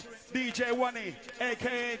today DJ Wani,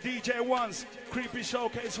 aka DJ Ones, Creepy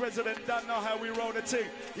Showcase resident. Don't know how we roll the thing.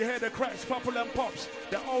 You hear the cracks, popple and pops,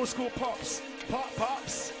 the old school pops,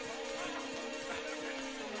 pops.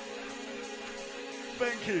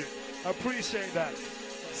 Thank you. I appreciate that.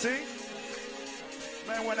 See?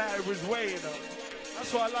 Man went out of his way, you know.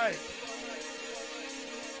 That's what I like.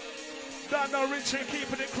 Don't know Richard,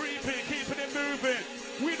 keeping it creepy, keeping it moving.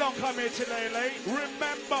 We don't come here today late.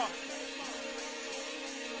 Remember.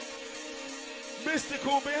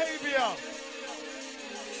 Mystical behavior.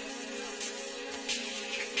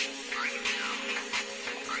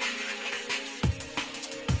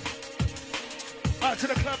 Out to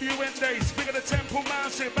the Club UN days. Bigger the Temple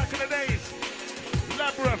Mountain back in the days.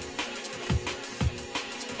 Labyrinth.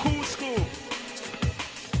 Cool School.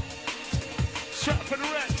 Stratford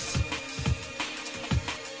Rex.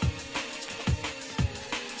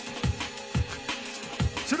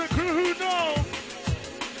 To the crew who know.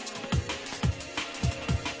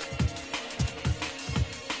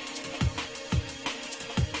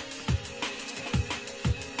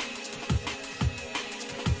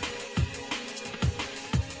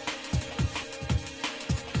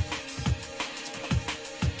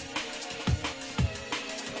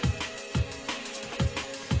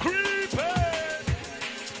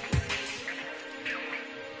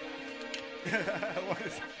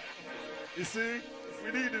 You see?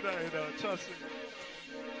 We needed that, you know, trust me.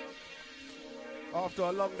 After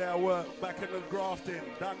a long day of work, back in the grafting,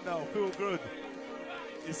 done now, feel good.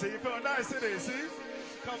 You see, you feel nice, innit? You see?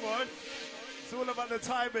 Come on. It's all about the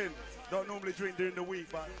timing. Don't normally drink during the week,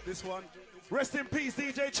 but this one. Rest in peace,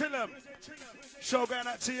 DJ Chillum. Show going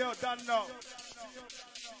out to you, done now.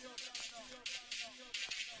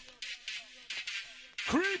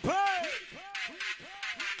 Creeper!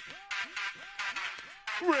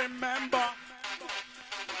 Remember.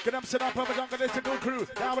 Get up, sit up, I'm a jungle, it's a good crew.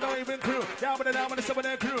 Down with the waving crew. Down with the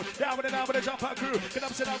seven crew. Down with the jump out crew. Get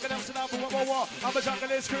up, sit up, whoa. I'm a jungle,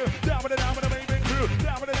 crew. Down with the waving crew.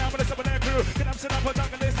 Down with the seven crew. Get up, sit up, a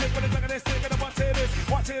jungle, stick with the jungle, stick. And watch it is.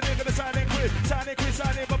 Watch it, they're gonna sign it quick. Sign it quick,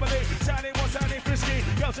 sign it bubbly. Sign it, what's sign it frisky.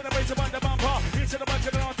 Girls in the base of the bumper. Each of the bunch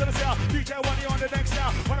of the on to the south. DJ One on the next now.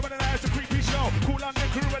 What about the night? It's a creepy show. Cool on the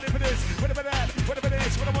crew, ready for this. Whatever that, whatever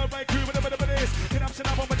this. What about my crew, whatever it is. Get up, sit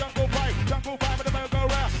up on my jungle pipe. Jungle pipe with the bell go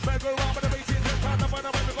round. Bell go round with the bass in the pound. We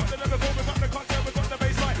got the level four, we got the content, we got the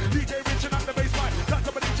bass line. DJ Richard on the bass line. That's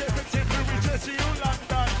up a DJ Vincent through reaches to you,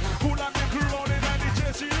 London. Cool on the crew rolling and DJ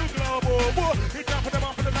to you, global. It's down for the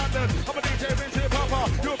bump for the London. I'm a DJ Vincent Papa.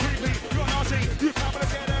 You're creepy, you're nasty. You come with the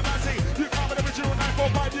scared and fancy. You come with the original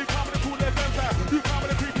 945. You come with the cool FM fan. You come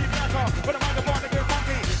with the creepy BLACKA. With the microphone to get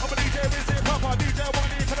funky. I'm a DJ Vincent Papa. DJ One,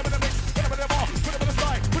 put him in the mix. Put him in the bar. Put him in the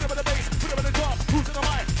slide. Put him in the bass. Put him in the drop. Who's in the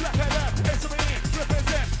mic? BLACKA left. SME.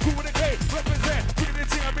 Represent. Cool with the K. Represent. Bring the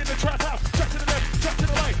team. I'm in the trap house. Track to the left. Track to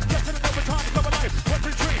the right. Track to the double time. Cover life. 1, 2,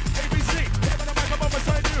 3. ABC. Put him in the mic. I'm on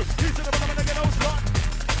beside you. He's in the bottom of the ghetto start.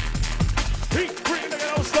 He bring the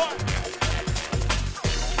ghetto start.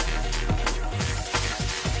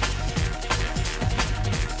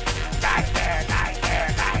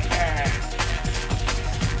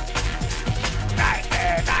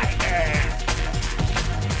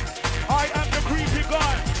 I am the creepy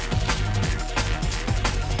god.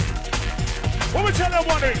 What we tell them,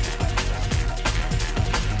 Wally?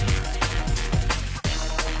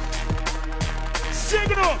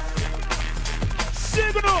 Signal!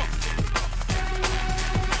 Signal!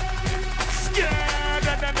 Scared!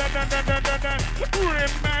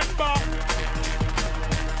 Remember,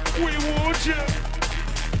 we want you.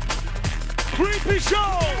 Creepy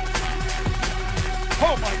show!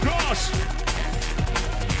 Oh my gosh!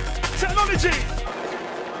 Technology!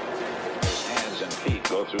 His hands and feet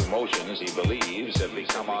go through motions he believes have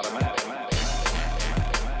become automatic.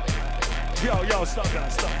 Yo, stop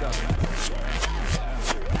that.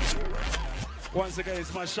 Once again,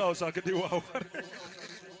 it's my show, so I can do what I want.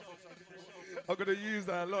 I'm going to use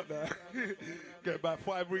that a lot now. Get about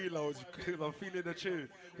 5 reloads because I'm feeling the tune.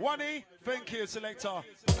 Wani, thank you, selector,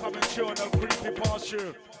 for coming through on the creepy past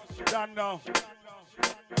you. Done now.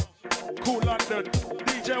 Cool London.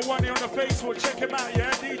 DJ Wani on the Facebook, check him out,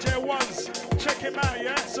 yeah? DJ Ones, check him out,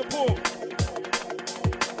 yeah? Support.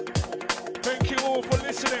 Thank you all for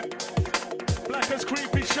listening. BLACKA's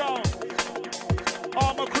Creepy Show.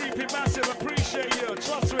 I'm a creepy massive, appreciate you,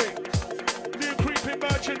 trust me. New creepy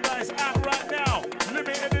merchandise out right now.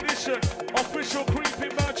 Limited edition, official creepy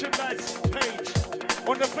merchandise page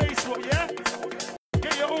on the Facebook, yeah?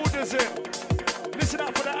 Get your orders in. Listen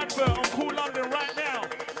out for the advert on Cool London right now.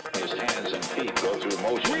 His hands and feet go through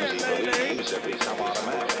motions he believes have become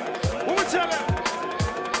automatic. What we tell him?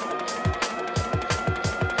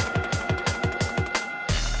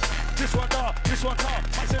 This one tar,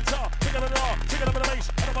 my center, pick up the law, pick up the bass,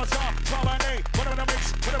 out of my star, try my name, whatever the mix,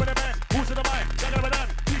 whatever the band, who's in the mic, down with the done,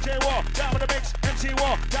 DJ War, down with the mix, MC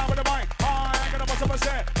War, down with the mic, I'm gonna bust up a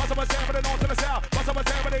set for the north to the south, bust up a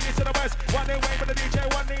set for the east to the west, one day wait for the DJ,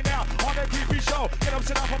 one day now, on the creepy show, get up,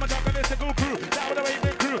 sit down for my jungle, it's a good crew, down with the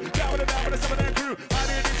waving crew, down with the seven crew, I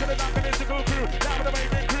did it to the jungle, it's a good crew, down with the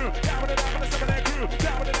waving crew, down with the seven crew,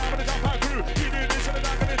 down with the jump out crew, you did this to the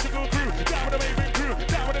jungle, it's a good crew, down with the waving crew,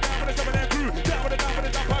 down with the seven crew, down with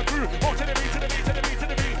the jump out crew, oh to the beat, to the beat, to the beat, to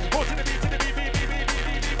the beat, oh to the beat, to the beat,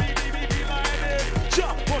 beat, like this,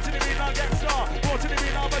 jump, oh to the beat like gangsta, oh to the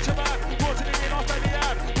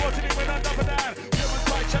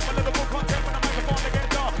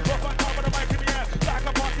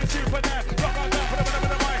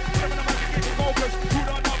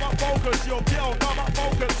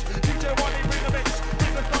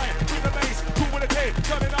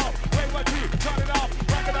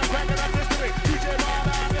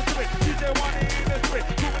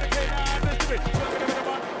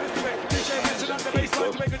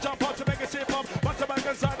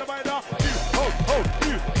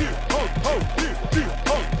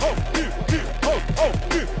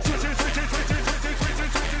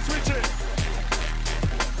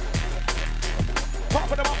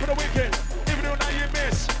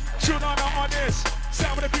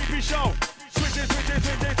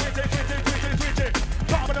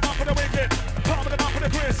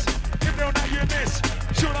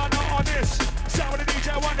are not on this. Sound with the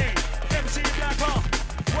DJ One MC BLACKA.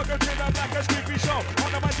 Welcome to the BLACKA's Creepy Show. On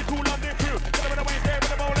the mighty KOOL London crew. Get up in the Wednesday with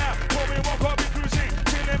the bowl out. Pour me one cup, be cruising.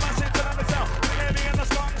 Chilling massive till I'm the sound. Clearly in the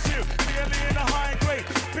skunk suit. Clearly in the high grade.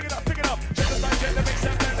 Pick it up, pick it up. Check the side, check the mix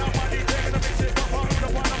and blend out my DJ. The mix it up on the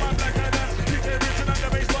one of my BLACKA. DJ Richard and the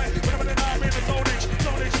bass line. Whenever the night in the Zonage.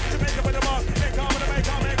 Zonage to make up with the mark. Make up with the make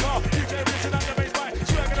up, make up. DJ Richard and the bass line.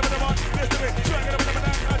 Swagging up with the mark. Let's do it. Swagging up with the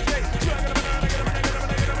man. Swagging up with the man.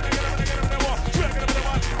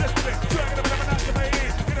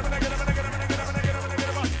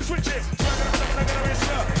 Switch it.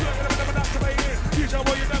 DJ,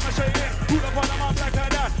 what you done, say it. Who the one of my BLACKA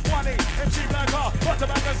that? One MC BLACKA. What's the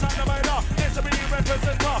back and side of my door? It's a mini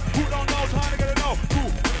representer. Who don't know, trying to get it know.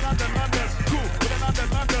 Cool, with the London, London. Cool, with the London,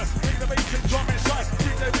 London. Bring the bass and drum inside.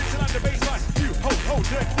 DJ Richard and the bass line. You, ho,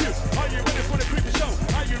 dead, you. Are you ready for the creepy show?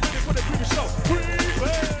 Are you ready for the creepy show?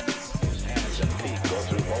 Creepy! His hands and feet go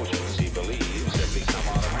through motions he believes have become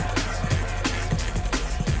automatic.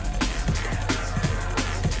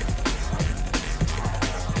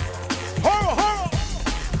 Horror, horror!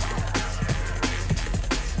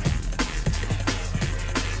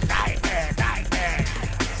 Nightmare, nightmare.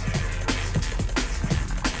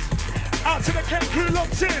 Out to the Ken crew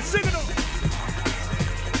locked in, sing it up.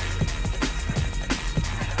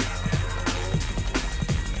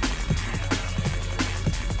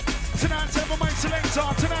 Tonight, ever my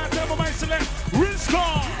selector. Tonight, ever my select.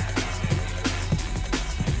 Rizcar.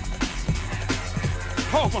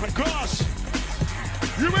 Oh my gosh.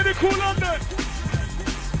 You ready, KOOL London?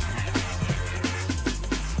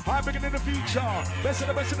 I'm bringing in the future. Best of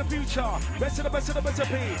the best of the future. Best of the best of the best of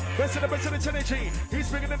P. Best of the best of the Trinity. He's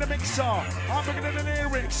bringing in the mixer. I'm bringing in the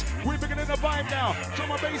lyrics. We're bringing in the vibe now.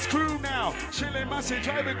 Drum and bass crew now. Chilling, massive,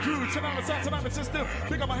 driving crew. Tonight the sound, tonight the system.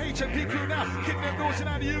 Big up my HMP crew now. Kicking them doors in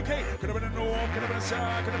the UK. Could have been the north, could have been the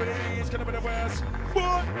south, could have been the east, could have been the west.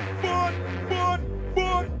 What?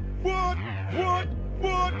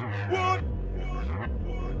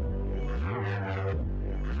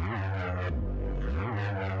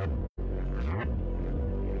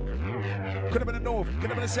 Could have been the north, could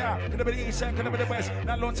have been the south, could have been the east, and could have been the west.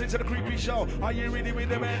 Now launch into the creepy show. Are you ready with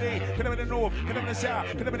the ready? Could have been the north, could have been the south,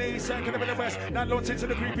 could have been the east, and could have been the west. Now launch into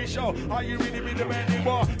the creepy show. Are you ready with the ready?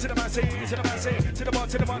 War to the massy, to the massy, to the one,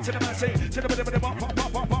 to the one, to the massy, to the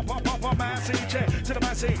pop, massy, check, to the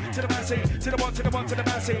massy, to the massy, to the one, to the one, to the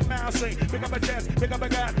massy, massy. Pick up a chest, pick up a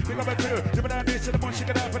gun, pick up a crew. Do it on this to the one, shake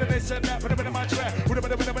it up, put it this and that, put it in my track, put it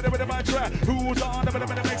in my track. Who's on the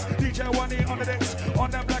mix? DJ One on the decks,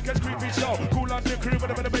 on that BLACKA's creepy show. KOOL on the crew, but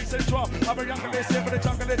the bass and drop. I'm a younger listen, but the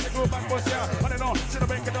jungle listen, go back, boss, yeah. On and on, to the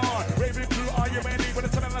break of dawn. Raving crew, are you ready? With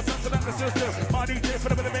the telling us something at the system. My DJ for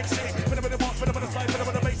the bit of mixing, for the bit of walk, for the bit of slide, for the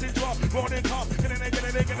bit of bass and drop. Rolling up, get in there,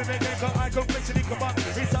 I go flexing, come on.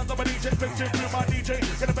 It sounds like my DJ, flexing through my DJ.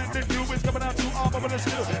 Gonna bend the crew, is coming out to armor with a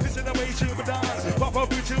skill. This is the way you would dance. Pop up,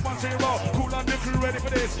 2, 1, 0. KOOL on the crew, ready for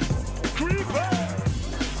this. Creeper!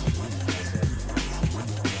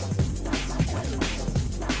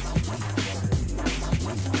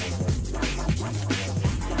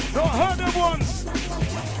 No, heard them once.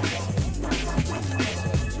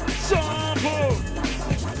 Sample.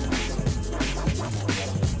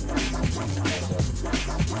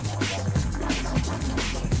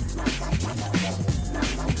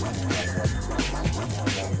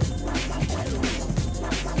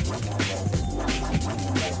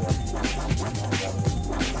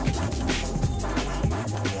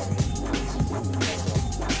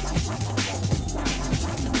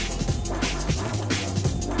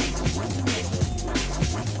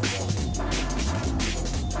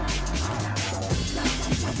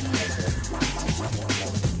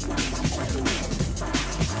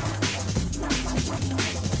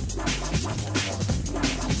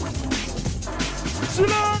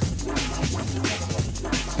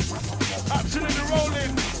 Absolutely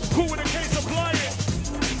rolling. KOOL with a case of flying.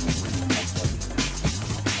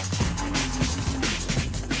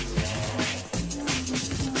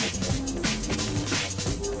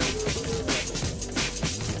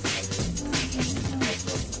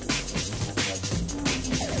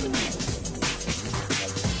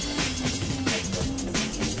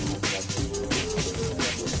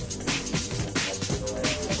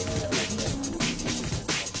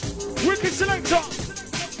 Wicked selector.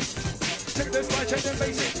 Check this line, check them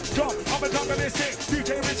basic. Drop, I'm a jungle listing.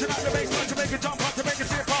 DJ Richard at the baseline to make a jump up, to make a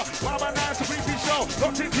zip up. Mama now to creepy show.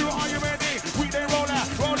 Locked in crew, are you ready? We then roll out.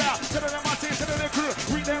 Tell them my team, tell them the crew.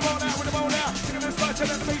 We then roll out with the roll out. Check this line, check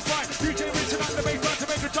them baseline. DJ Richard at the baseline to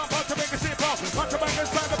make a jump up, to make a zip up. Want to make a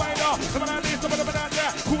slide the binder. Some of that is, some of that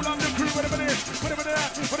there. KOOL on the crew, whatever it is. Whatever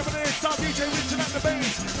it is, start DJ Richard at the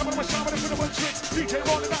base. DJ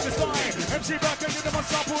rolling out the line. MC BLACKA, give them a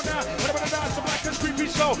sample now. Whatever the dance, the Black and Creepy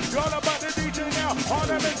show. You're all about the DJ now. On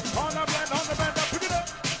the mix, on the blend, on the band. Now pick it up.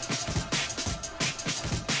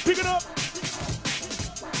 Pick it up.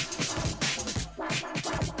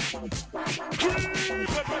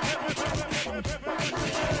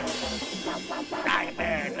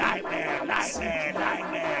 Nightmare, nightmare, nightmare,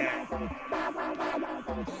 nightmare.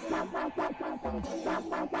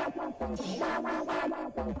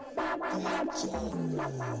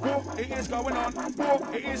 Whoa, it is going on.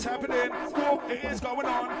 Whoa, it is happening. Whoa, it is going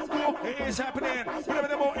on. Whoa, it is happening. Whatever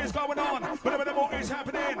the more is going on. Whatever the more is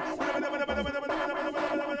happening. Whatever the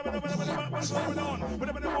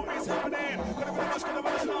more is happening. Whatever the most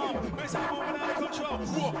gonna storm. Makes our moving out of control.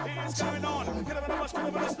 Whoa, it is going on. Whatever the most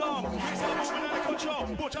gonna storm. Makes our moving out of control.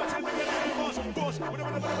 Watch out, tell me get the boss. Boss,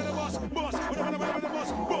 whatever the boss. Boss, whatever the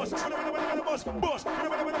boss. Boss, whatever the boss. Boss,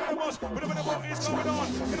 whatever the boss. Whatever the more is going on.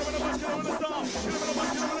 Whatever the boss gonna storm. Whatever the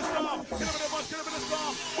boss gonna storm. Whatever the boss gonna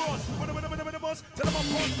storm. Boss, whatever the boss. Tell them I'm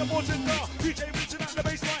part of the boss and car. DJ reaching out the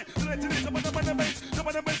baseline. Select it, some of them on the bass. Some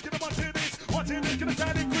of them bass get them on to this. One team is gonna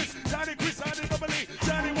sign in Chris. Sign in Chris, sign in Bubbly.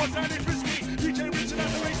 Sign in one, sign in Frisky. DJ reaching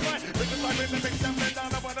out the baseline. Bring the time in the mix and bend down.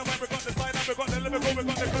 We got the slide, we got the lyrical, we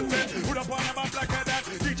got the content. Who the part of my black head and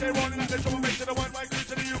DJ rolling at the drum and bass to the one right crew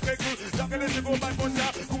to the UK crew. Not gonna let you go back for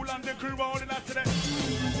now. Cool and the crew rolling out to the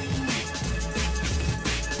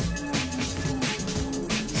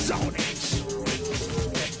Zonage.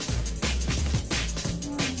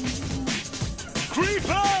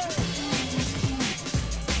 Creeper!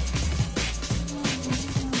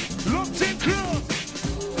 Locked in crew.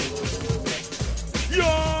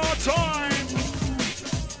 Your time.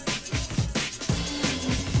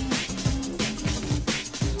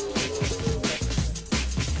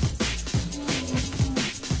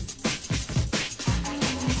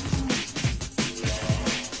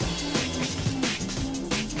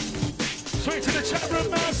 Straight to the chat room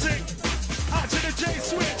mousing. Out to the J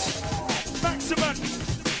switch. Maximum.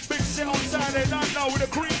 Big set on Saturday night now with a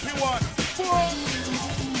creepy one.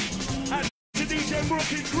 Out to DJ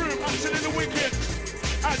Brookie crew. Absolutely the wicked.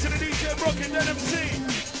 Out to the DJ Brookie and MC.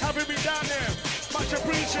 Having me down there. Much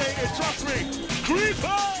appreciated. Trust me.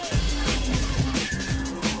 Creeper!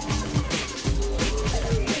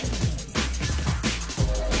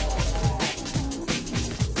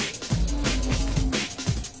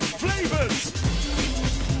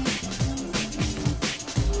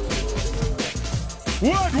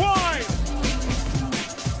 Worldwide!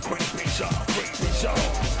 Creepy show, creepy show.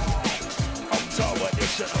 On top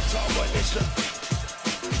edition, on top edition.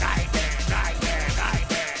 Nightmare, nightmare,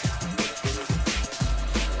 nightmare.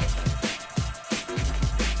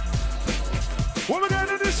 What we gonna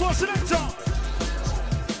do this one, selector?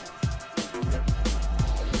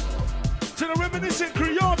 To the reminiscent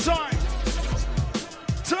crew, your time.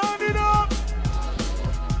 Turn it up!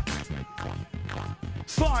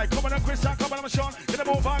 Slide, coming on Chris, coming on Sean. Get a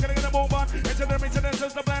move on, get a move on. Into the mix, into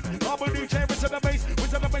the blend. Double DJ, into the bass,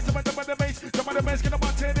 into the bass, into the bass. Come on the bass, get a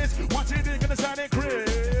one to this. One to this, gonna sound it,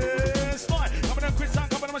 Chris. Slide, coming on Chris,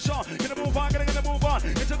 coming on Sean. Get a move on, get a move on.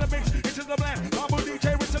 Into the mix, into the blend. Double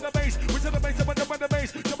DJ, into the bass, into the bass, into the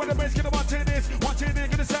bass. Come on the bass, get a one to this. One to this,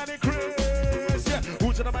 gonna sound it, Chris. Yeah,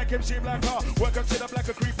 who's to the mic, MC BLACKA. Welcome to the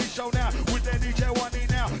BLACKA Creepy Show now. With the DJ one in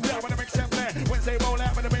now. Yeah, when I make some blend. Wednesday roll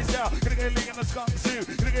out with the bass out. Gonna get Lee in the skunk suit.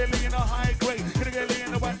 Gonna get Lee in the high grade. Gonna get Lee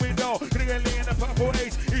in the white window. Gonna get Lee in the purple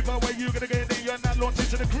ace. Either way, you gonna get Lee. You're not launched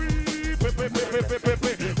into the creep. Who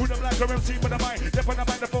the BLACKA MC with the mic? Step on the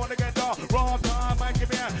microphone to get dark. Raw time, mic give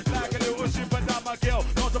me out. Like a little super down my girl.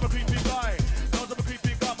 Knows I'm a creepy guy. Knows I'm a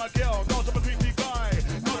creepy guy, my girl. Knows I'm a creepy guy.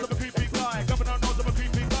 Knows I'm a creepy guy. Governor knows I'm a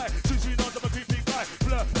creepy guy. Sushi knows I'm a creepy guy.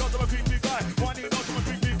 Blur knows I'm a creepy guy. Wani knows I'm a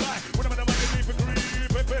creepy guy. Whenever the mic keep it creep.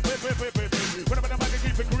 Whenever the mic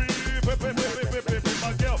keep it creep.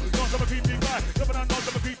 My girl knows I'm a creepy guy. Governor knows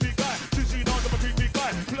I'm a creepy guy. Sushi knows I'm a creepy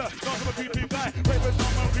guy. Blur knows I'm a creepy guy. Papers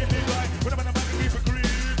knows I'm a creepy guy. Whenever the mic keep it creep.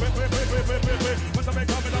 Once I make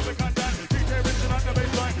coming up and cut down. DJ Richard on the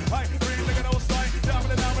baseline. I breathe like an old slide. Down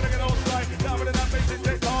with it, down with it, old slide. Down with it, down bass in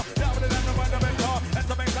take off. Down with it, down the fundamental. And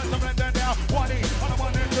some make some blend now. One on a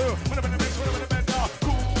one and two. Whenever the mix, whenever the bend now.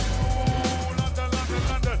 Cool, London, London,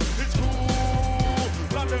 London. It's cool,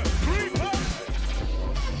 London. Creeper.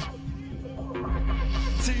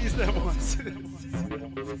 Tease them once.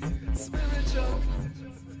 Spiritual.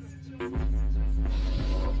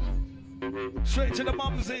 Straight to the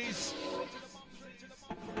mumsies.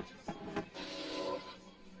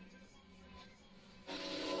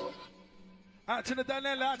 Out to the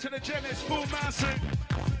Daniela, out to the Janice, full massive.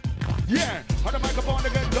 Yeah, on the microphone to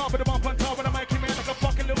get top of the bump on top of the mic, he made like a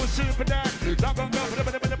fucking little super dad. Not gonna go with a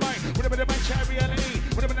bit of the mic, with a Whatever the man carry reality,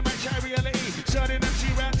 whatever the man carry reality. Turning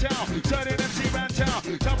MC round town, turning MC round town.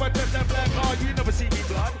 Top of that black car, you never see me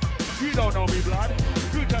blood. You don't know me blood.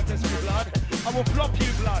 You can't test me blood. I will flop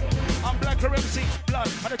you blood. I'm BLACKA MC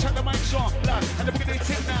blood. And the track the mic song blood. And the beginning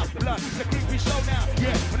tip now blood. The creepy show now.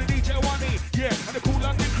 Yeah. When the DJ one in. Yeah. And the cool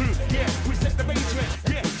London crew. Yeah. We set the bass rate.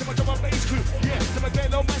 Yeah. To my drum and bass crew. Yeah. To my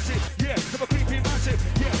ghetto massive. Yeah. To my creepy massive.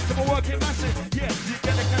 Yeah. To my working massive. Yeah. You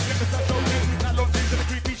get the cash, get the stuff okay. Now locked into the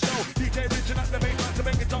creepy show. DJ reaching out the bass line to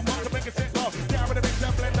make it jump up, to make it sit off. Down with the mix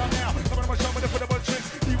and blend out now. Come on my show with the put up tricks.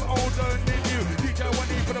 You older than you. DJ one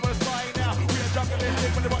in for the first line now. We are jumping this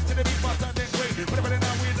thing when the rock to the beat bust and then great. Whatever they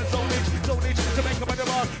now we in the zone age to make up with the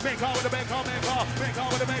bar. Make car with the make car, make car. Make car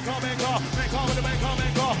with the make car, make car. Make car with the make car,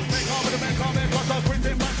 make car. Make car with the make car, make car. So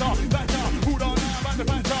printing factor, factor. Who don't know about the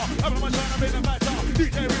factor? I'm my son, I'm in the factor.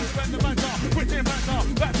 DJ will spend the factor. Printing factor,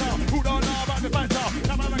 factor. Who don't know about the factor?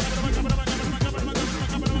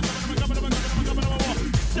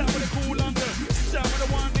 Down with the cool London, down with the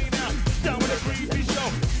one day now, down with the creepy show,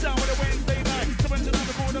 down with the Wednesday night. So when you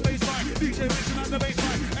never go the baseline, DJ reaching out the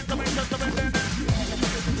baseline, and the main just the bend then.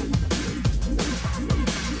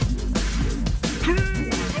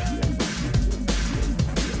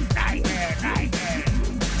 Nightmare, nightmare.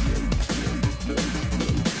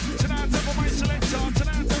 Tonight I'm for my selector,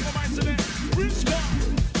 tonight I'm for my select. Rinska.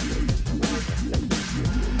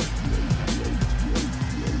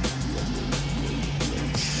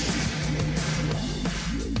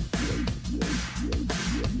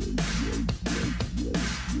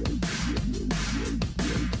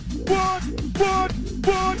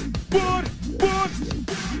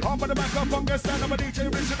 Up on the back up, I'm stand up a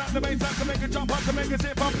DJ reaching out the bass line to make it jump up, to make it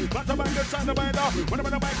zip up. Back to back, sign the band up. Whenever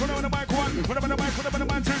the mic, whenever the mic one, whenever the mic, whenever the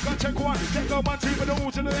man two, gun check one. Check go one, two, with the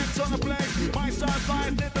all to the next on the play. My side,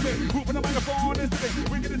 slide, listen to me. Whoop on the microphone, listen to me.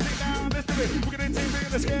 We get it down, listen to me. We get it we're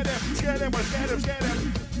gonna scare them, scare them, we're scare them, scare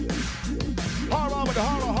them. Horror with the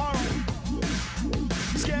horror, horror.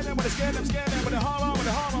 Scare them with the scare them, scare them with the horror, with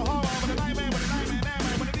the horror, horror, with the nightmare, with the nightmare,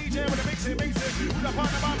 nightmare, with the DJ, with the mix it. With the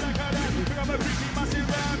partner, I'm like that. We got my freaky massive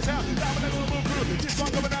round town. Down with the little crew. This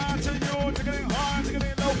one coming down to you. Taking it hard, taking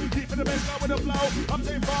it low. Keeping the best with the flow. I'm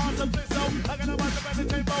saying fast, I'm saying slow. I got a bunch of the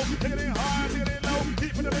tempo. Taking it hard, taking it low.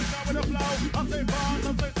 Keeping the best with the flow. I'm saying fast,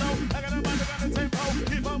 I'm saying slow. I got a bunch of the tempo.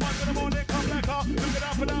 Keep on watching the morning, come back up. Look it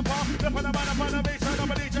up and up, up. Left on the man, up on the bass, I'm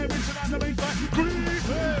a DJ, reaching out the bass. Creepy,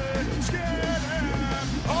 scared and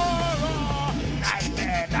horror.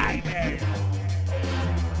 Nightmare, nightmare.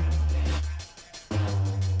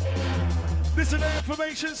 This is the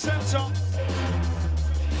information center.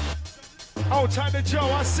 Oh, Tyler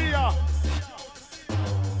Joe, I see ya.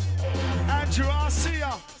 Andrew, I see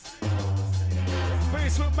ya.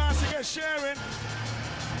 Facebook Master, get sharing.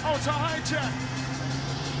 Oh, to hijack.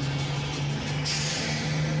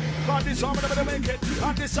 Can't disarm it, I'm make it.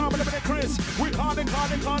 I'm disarming it, Chris. We call it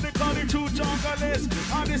two junglers.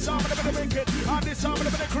 I'm disarming it, make it. I'm disarming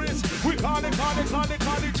it, Chris. We call it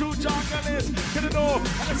two junglers. To the north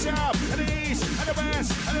and the south and the east and the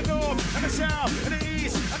west and the north and the south and the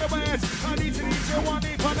east and the west. I need to each one,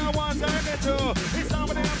 each on the ones and the two. It's time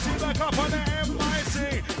with the MC like up on the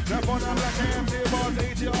MIC. Therefore, the BLACKA MC was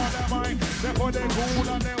easy on the mic. Therefore, they cool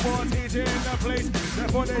and they was easy in the place.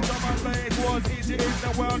 Therefore, they drum and bass was easy in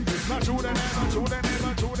the world. Not true, they never, true, they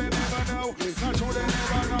never, true, they never know. Not true, they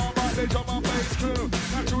never know about the drum and bass crew.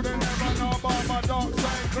 Not true, they never know about my dark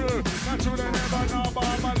side crew. Not true, they never know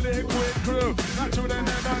about my liquid crew. Not true, they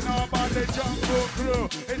never know about the jungle crew.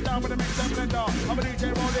 It's down with the mix and blender. I'm a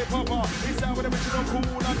DJ Rolly Popper. It's down with the original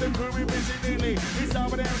cool and the crew. We busy nearly. It's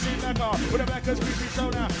down with the MC BLACKA. With the BLACKA's creepy show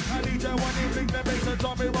now. And DJ one in, bring the bass and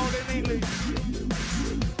drop it rolling neatly.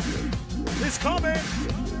 It's coming.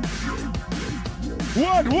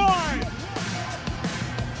 Worldwide!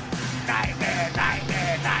 Nightmare,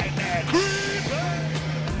 nightmare, nightmare. Creeper!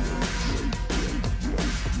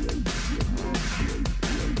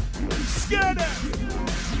 Scare them!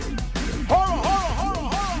 Horror, horror, horror,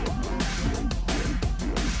 horror!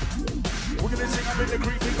 We're gonna sing up in the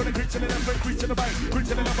creep, we're gonna creep to the left, creep to the right, creep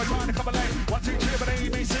to the left, we're trying to come a lane. 1, 2, 3, but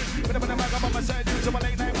ABC. But I'm back up on my side, due to my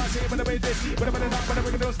late night, I say, but I made this. But I'm not, but I'm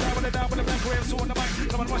gonna do style, but I'm down, but I'm back where I'm so on the mic.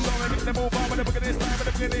 Come on, my show, and they move on, but I'm gonna this time, but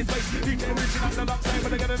I'm gonna this place. DJ reaching out the long side,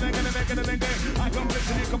 but I got a leg, and a leg, and a leg. I come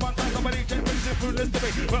listening, come on, somebody DJ reaching through this to me.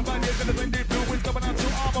 Well, my years gonna bring the fluids coming out to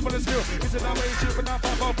arm up on the skill. It's in our way, shooting out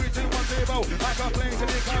 5, 4, 3, 2, 1, 0. I got planes and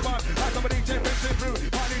they come on. I come DJ reaching through.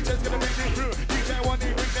 My DJ's gonna bring it through. DJ one,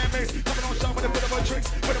 they bring their mix. Coming on show with a bit of a tricks,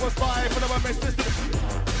 bit of a spy, bit of a mess.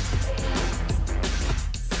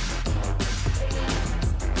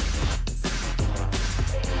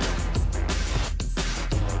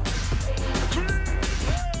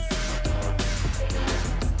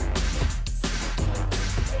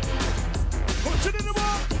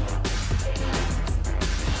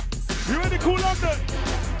 Cool London.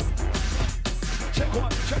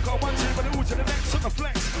 Check out 1, 2, but the to the next on the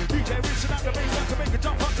flex. DJ Richard at the bass line to make a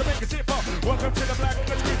jump up, to make a tip up. Welcome to the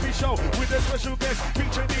BLACKA Creeeeeepy show with a special guest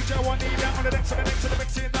featuring DJ One E down on the next and the next and the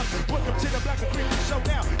mixing up. Welcome to the BLACKA Creeeeeepy show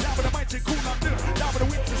now. Down with the mighty Cool London, down with the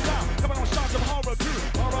winter style. Coming on shots of horror crew.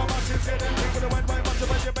 Horror masses get them with the one by much of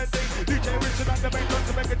your bending. DJ Richard at the bass line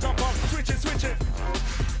to make a jump up. Switch it, switch it.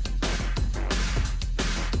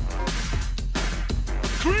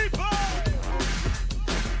 Creeper!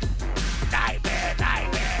 Nightmare,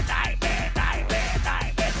 nightmare, nightmare, nightmare,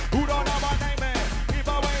 nightmare. Who don't know about nightmare? Keep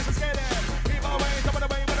our ways and scare them. Keep our ways up in the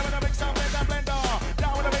way with a mix up with that blender.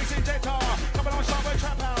 Down with the bass injector. Coming on sharp with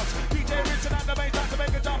trap house. DJ Richard and the bass line to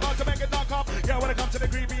make a jump out, to make a knock up. Yeah, when it comes to the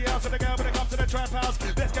creepy house, and the girl when it comes to the trap house.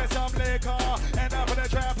 Let's get some liquor and up in the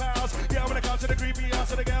trap house. Yeah, when it comes to the creepy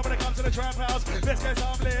house, and the girl when it comes to the trap house. Let's get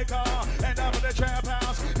some liquor and up in the trap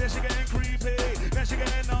house. Then she getting creepy, then she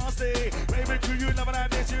getting nasty. Baby crew, you never had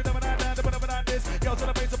this, you never had that, never had this. Girls to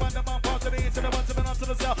the base, up on the bumper, to the east, to the one, to the north, to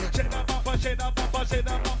the south. Shake that bumper, shake that bumper, shake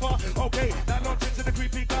that bumper. Okay, now launch into the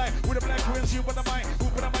creepy guy with a black rims, you on the mic, who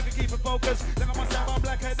put a mic and keep it focused. Then I must have my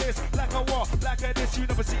black head this, black or what? Black head this, you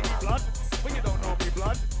never see me blood, but you don't know me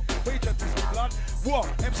blood. But you just this me blood. What?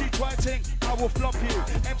 MC try ting, I will flop you.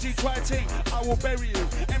 MC try ting, I will bury you.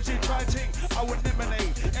 MC try ting, I will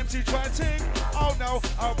eliminate. MC try ting, oh no,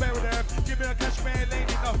 I'll bury them. Give me a cashmere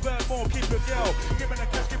lady, enough bird more, keep it girl. Give me the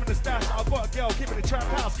cash, give me the stash, I've got a girl, keep it the trap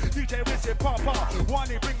house. DJ Wizard, pop up, one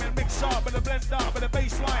bring me mix up, with the blend up, with the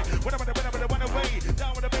bass line. Whenever they went away,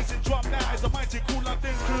 down with the bass and drop now. It's a mighty Cool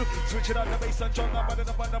London crew. Switch it up, the bass and drum, but in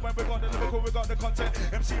the fun, when we got the lyrical, we got the content.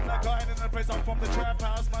 MC BLACKA in the place, I'm from the trap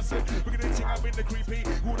house, massive. We're gonna ting up in the creepy.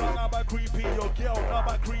 Who don't know about creepy? Your girl know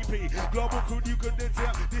about creepy. Global crew, you could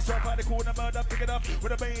tell. This rap by the corner, murder, pick it up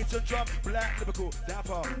with a bass and drum. Black, lyrical,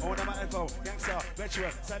 dapper, on the microphone, gangster,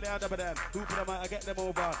 veteran, send out of them. Who put them out, I get them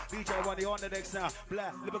over. DJ One, on the next now.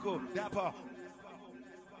 Black, lyrical, dapper.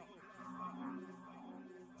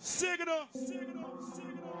 Signal.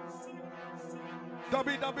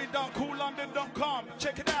 www.coollondon.com.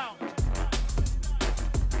 Check it out.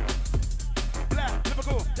 Black,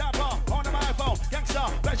 Liverpool, dapper, on the microphone, gangster,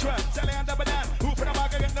 veteran, selling and double down. Who put a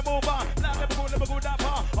mic and get the move on? Black, Liverpool,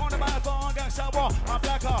 dapper, on the microphone, gangster, what? I'm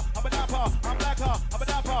BLACKA, I'm a dapper, I'm BLACKA, I'm a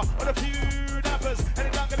dapper, with a few dappers, and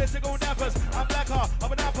it's not gonna single dappers. I'm BLACKA,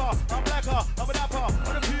 I'm a dapper, I'm BLACKA, I'm a dapper,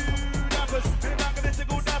 with a few dappers, and it's not gonna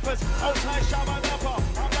single dappers. Outside shop, I'm dapper,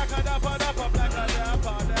 I'm BLACKA, dapper, dapper, BLACKA,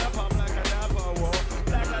 dapper, dapper, BLACKA, dapper, war.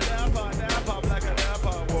 BLACKA, dapper, dapper, BLACKA,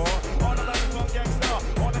 dapper, war. On the microphone, gangster,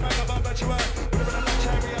 on the microphone, veteran.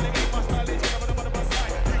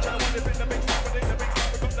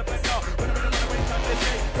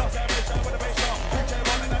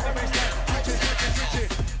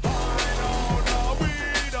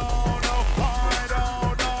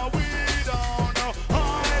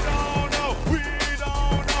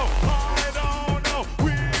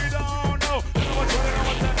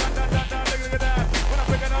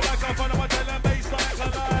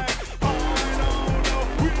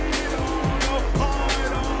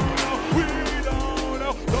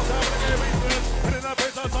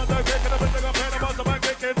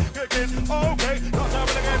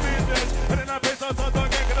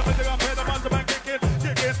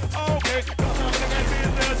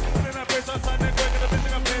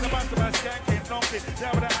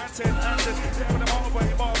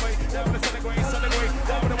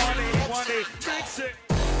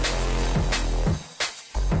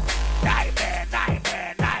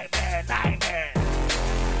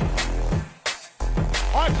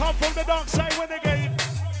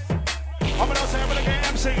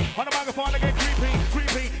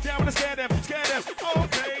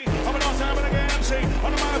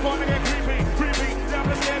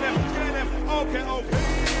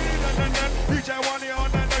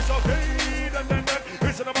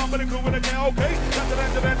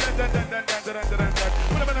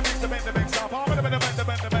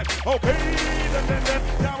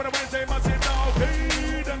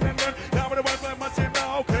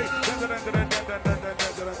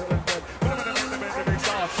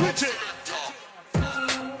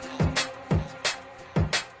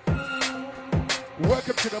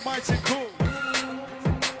 Welcome to the mighty KOOL.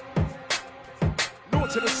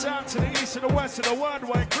 North to the south, to the east, to the west, to the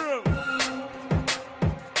worldwide crew.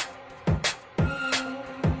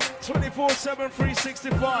 24/7,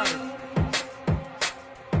 365.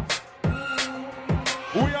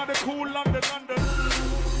 We are the Cool London.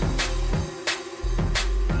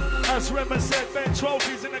 As Rema said, Ben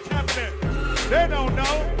trophies in the cabinet. They don't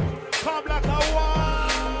know. Come like a water.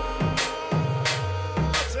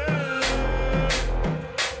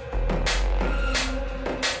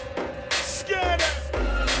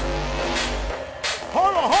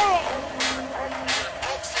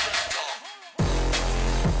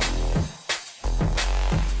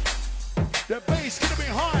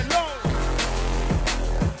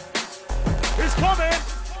 coming.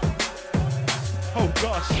 Oh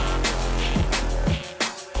gosh.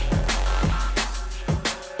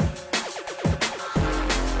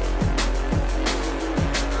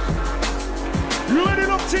 You ready,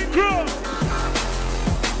 locked in, crew?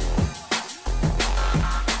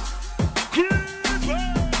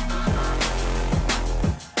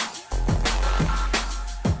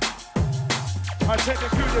 I take the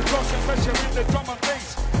through the drums and pressure in the drum and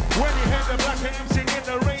bass. When you hear the BLACKA MC in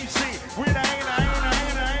the rave scene, we the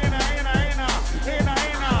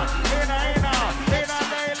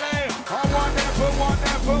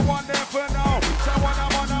one there for now. So when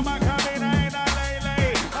I'm on the mic, I'm in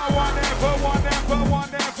lay. I want there for one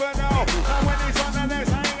there for now. And when he's on the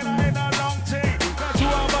next, I ain't a long thing. The two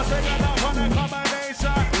of us taking off on the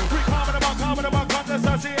combination. We coming about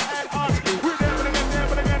consistency and us. We never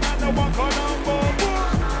get and the one called number.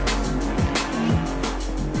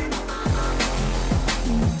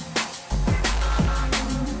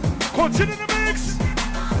 Continue the mix.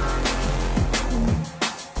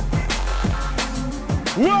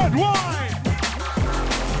 Worldwide.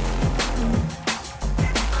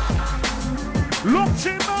 Locked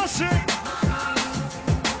in massive.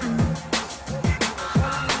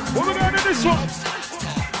 What we got in this one?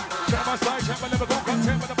 Check my side, check my Liverpool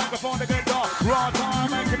content with the microphone to get dark. Raw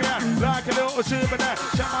time, making it like a little souvenir.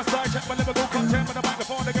 Check my side, check my Liverpool content with the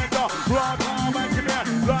microphone to get dark. Raw time, making it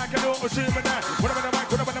like a little souvenir. Put them in the mic,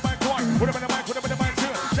 put them in the mic one. Put them in the mic, put them in the mic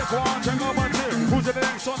two. Check one, check over two. Who's in the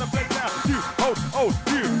next on the plate now? You,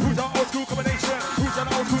 you. Who's our old school combination? Who's an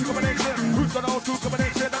old school combination? Who's an old school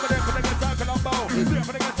combination? Never there for the get tackle on bow. There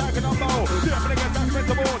for the get tackle on bow. There for the get tackle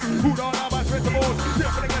principles. Who don't know about principles?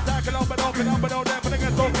 There for the get tackle on but open up but out there for the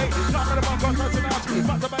get okay. Not for the bunk on touching out.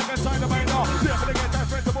 Back to back inside the mind now. There for the get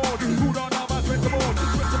tackle principles. Who don't know about principles?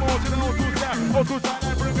 Principles in the old school style. Old school style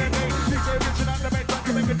and bring it in. DJ Richard and the main track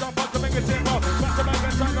to make it jump up to make it simple. Back to back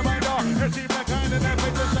inside the mind now. Let's see black kind and their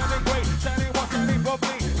faces standing great. Standing one, standing for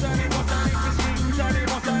me. Standing one, standing for me. Standing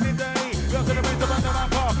one, standing dirty. Go to the base of the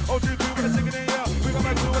rapper. Oh, you do with a singing in here. We got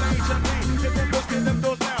back to an ancient me. Get them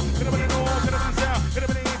those now. Get them in the north, get them in the south. Get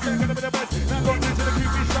them in the east, get them in the west. Now go to the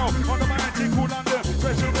creepy show. On the mic, KOOL London.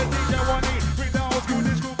 Special with DJ Wani. Bring the old school,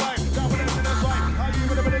 this school vibe. Down with them to the right. Are you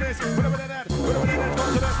with a bit of this? With a bit of that? With a bit of that? Go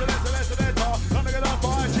to that, to that, to that, to that. Don't get off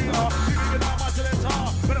for IGR. You can get off my to that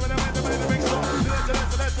tar. With a bit of that, with a bit of the mix up. To that, to that,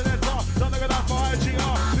 to that, to that tar. Don't get off for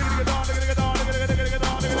IGR. You can get on, you can get on, you can get on, you can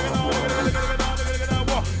get on, you can get on, you can get on, you can get on.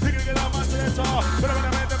 But I'm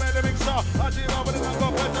in the mix up. I see over the number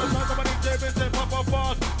of questions. Somebody taping, say pop up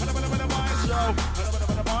fast. And I'm in the mind show. And I'm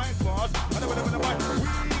in the mind fast. And I'm in the mind. We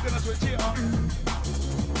gonna switch it up.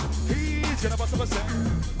 He's gonna bust up a set.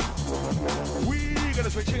 We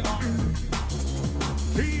gonna switch it up.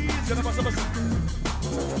 He's gonna bust up a set.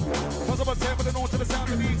 Bust up a set with the north to the south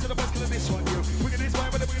and the east to the west. Killing this one, you. We get this way,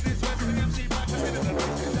 but we get this west. And the MC BLACKA in the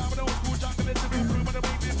race. Down with the old school jungle. Let's do room and the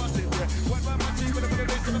baby massive. One by one, see with the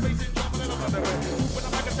bass and the bass in trouble. When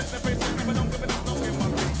I'm back, I set the face and never don't give it up, don't give my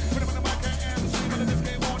face. When I'm in the mic, I am MC, but in this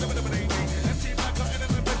game, won't never name me. MC BLACKA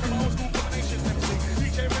and the best from old school combination MC.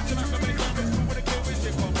 DJ Richard, I'm coming down this school with a K with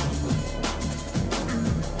hip hop.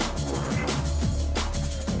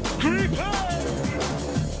 Creeeeeepy!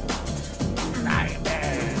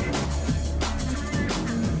 Nightmare!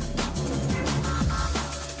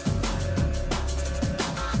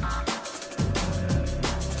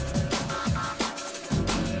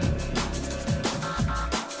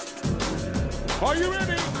 Are you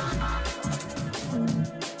ready?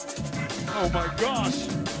 Oh my gosh.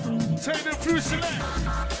 Take them through select.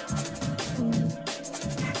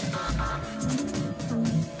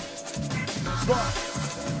 Stop.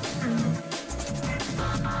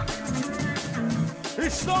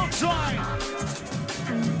 It's start time.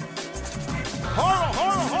 Horror,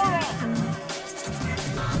 horror, horror.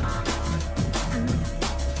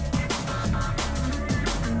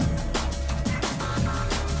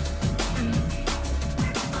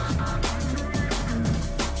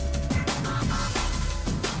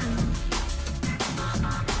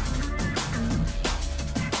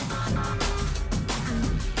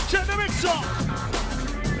 Check the mix up.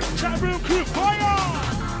 Chat room crew, fire!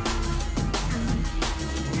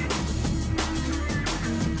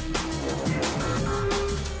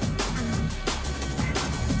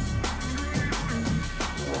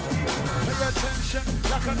 Pay attention,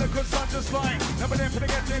 like on the good sun just like. Never there for the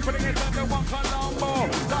get in, putting it under one Colombo.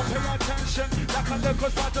 Don't pay attention, like on the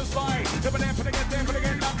good sun just like. Never there for the get in, putting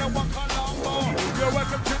it under one Colombo. You're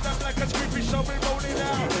welcome to the BLACKA creepy show, we rolling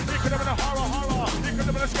down. You could have been a horror, horror. You could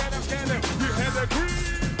have been a scare them, scare them. You hear the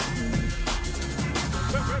creep.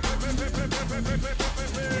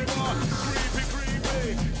 Creepy,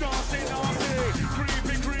 creepy, nasty, nasty.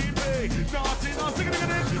 Nasty, nasty,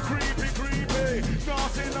 creepy, creepy,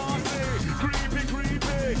 nasty, nasty, creepy,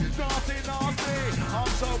 creepy, nasty, nasty. I'm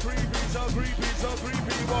so creepy, so creepy, so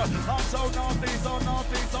creepy. What? I'm so nasty, so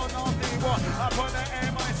nasty, so nasty. What? Up on the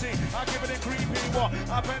MIC, I give it a creepy. What?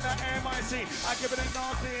 Up in the MIC, I give it a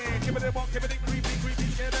nasty. Give it a what? Give it a creepy, creepy.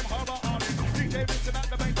 Scare them harbor artists. DJ Vincent at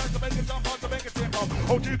the bank, first to make it jump, hard to make it simple.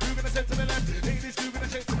 Hold you, crew gonna set to the left. Ladies, crew gonna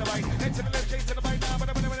chase to the right. Head to the left, chase to the right. Now, but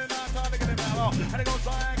I'm gonna time to get it now. And it goes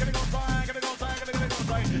flying, and it goes flying, and it goes flying, and it goes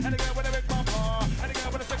flying. And it goes with a big bumper, and it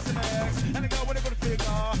goes with a sexy legs, and it goes with a good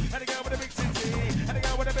figure, and it goes with a big titty, and it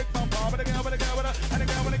goes with a big bumper, but it goes with a girl with a, and it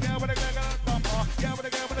goes with a girl with a bumper, yeah, with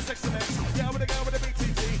a girl with a sexy legs, yeah, with a girl with a big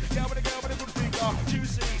titty, yeah, with a girl with a good figure,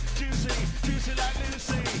 juicy, juicy, juicy like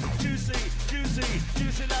Lucy, juicy, juicy,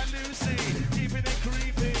 juicy like Lucy, keeping it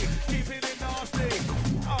creepy, keeping it nasty.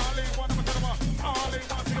 All in one, all in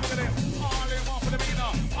one, look at it, all in one for the Mina,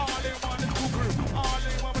 all in one, the cool crew, all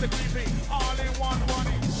in one with the creepy, all in one, one.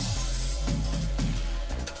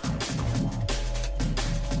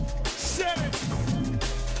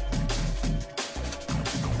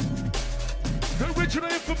 The Original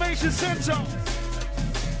Information Center.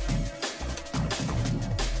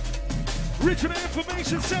 Original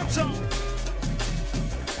Information Center.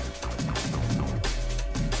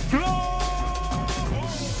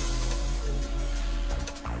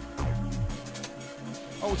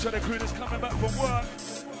 Oh, to the crew that's coming back from work.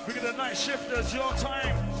 We get the night shifters, your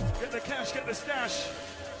time. Get the cash, get the stash.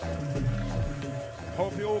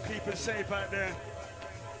 Hope you all keep it safe out there.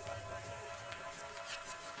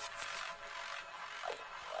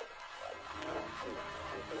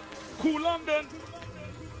 KOOL London.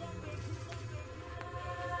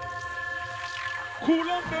 KOOL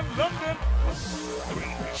London, London.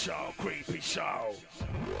 Creepy show.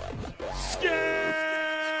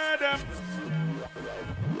 Scare them.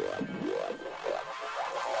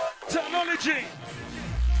 Technology.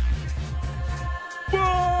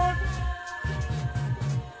 Born.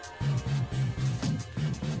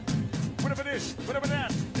 Whatever this, whatever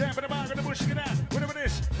that, down for the bar, the bush, get out. Whatever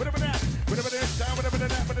this, whatever that, whatever this, down, whatever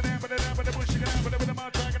that, whatever that, whatever the bush, get out. Whatever the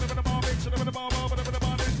bar track, whatever the bar mix, whatever the bar, whatever the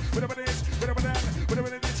bar is, whatever this, whatever that,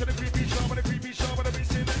 whatever it is, to the creepy show, whatever we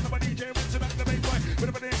see, let nobody DJ wins it up the main point.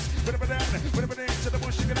 Whatever this, whatever that, whatever this, to the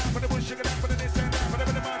bush, get out, whatever the bush, get out, whatever this and that,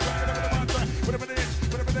 whatever the bar track, whatever the bar track, whatever this,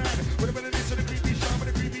 whatever that, whatever it is, to the creepy show,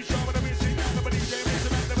 whatever we see, let nobody DJ wins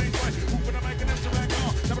it up the main point. Who gonna make an answer back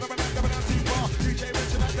on? Never see far. DJ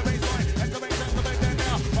wins it up the main point. And the main time to make that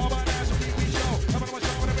now. All about that, so we show. I'm gonna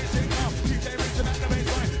show whatever we see now. DJ wins it up the main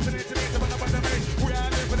point. Today, the main. We are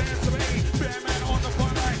there for the answer me. Bear man on the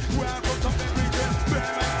front line. We are from top that region. Bear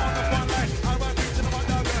man on the front line. I rap beat to the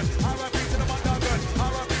Mondagan. I rap beat to the Mondagan. I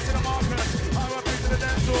rap beat to the Marcus. I rap beat to the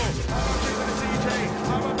Denzel. I rap beat to the CJ.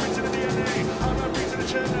 I rap beat to the DNA. I rap beat to the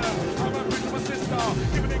Chandler. I rap beat to my sister.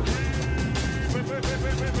 Giving it creep. With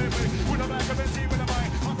the back of the team with the mic.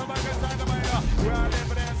 On the back inside the miner. We are there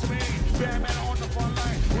for the answer me. Bear man on the front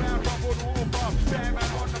line. We are from Wood Wolf. Bear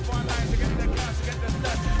man on the front line to get the class, to get the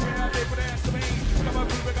stats. We are there for the answer me. Come on,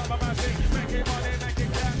 we got my massive. Make it money, make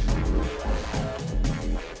it cash.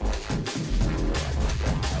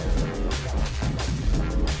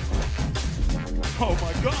 Oh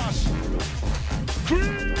my gosh!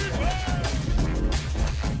 Creeper!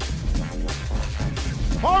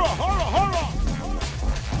 Horror, horror, horror!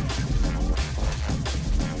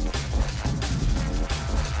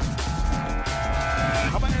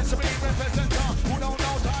 I'm an answer me representer. Who don't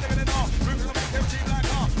know, trying to get it on. We're gonna make them team like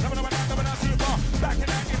on. Never super. Back in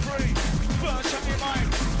 93. First shot in mind.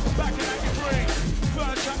 Back in 93.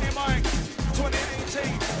 First shot in mind.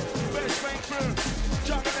 2018. Best breakthrough.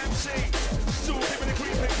 Jungle MC. Still giving it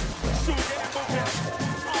creepy. Still getting bookings.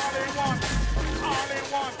 All in one. All in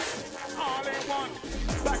one. All in one.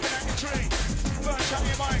 Back in 93. First shot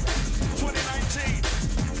in mind. 2019.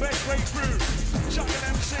 Best breakthrough. Jungle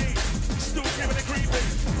MC. Still giving it creepy.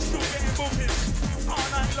 Still getting bookings. All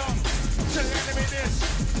night long. Tell the enemy this.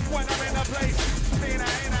 When I'm in a place. In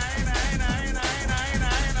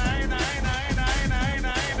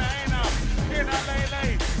a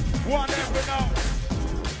lay. One never know.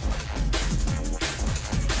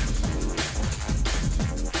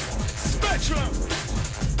 Spectrum.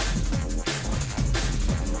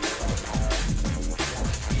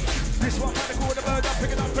 This one kind of cool, the bird up,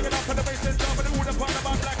 pick it up for the bass and jump and the wood upon the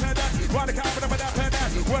BLACKA down. Ride the car with the pen down.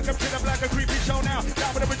 Welcome to the BLACKA creepy show now.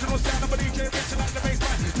 Down with the original sound of a DJ, mixing like the bass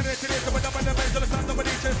line. Today, the up and the bass, the sound of a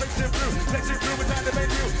DJ, flexing through. Flexing through without the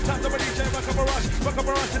menu. Sound of a DJ, back up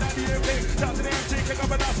a rush in the UK. Down to the MC, kick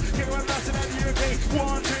up and us in the UK.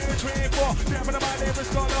 1, 2, 3, 4. Down for the my name is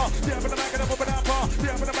Scholar. Down for the back of the bubble down bar.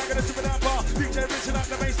 Down for the back of the super down bar. DJ, mixing like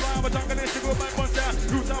the bass line, we're talking this. Who am I bust down?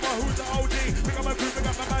 Who's the OG? Pick up my crew, pick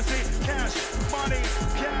up my massy. Cash, money,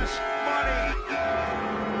 cash, money.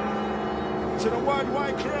 To the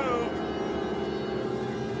worldwide crew.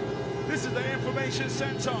 This is the information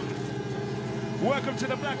center. Welcome to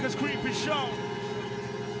the Blackers Creepy Show.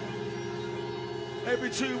 Every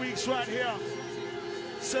 2 weeks right here,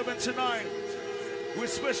 7 to 9,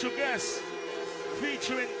 with special guests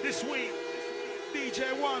featuring this week,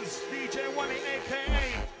 DJ Ones, DJ One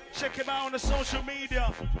aka. Check him out on the social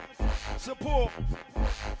media. Support.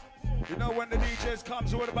 You know when the DJs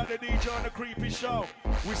comes, what about the DJ on the Creepy Show?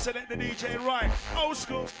 We select the DJ right. Old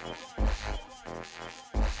school.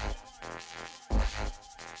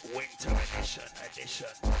 Winter edition.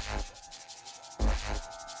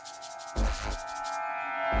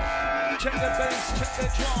 Check the bass, check the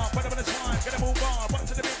drum, whatever the time, gotta move on, run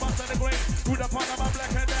to the big boss on the green, who the part of my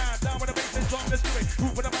black head down with the bass and drum, let's do it,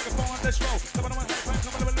 who put the microphone on this row, come on, come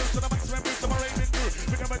on, loose, to the maximum boost, to my raving crew,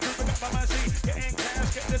 pick up my crew, pick up my seat, get in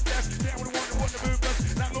cash, get this dash, yeah, we want to move us,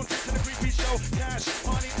 now launch into the Creepy Show, cash,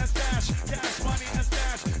 money and stash, cash, money and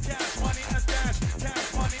stash, cash, money and stash,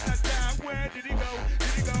 cash, money and stash, where did he go,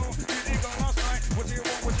 last night, what do you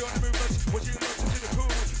want, what you on the move us, what you launch into the cool,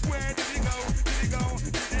 where did he go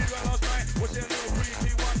last night, what's your little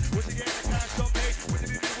creepy one, what's he getting the cash okay, what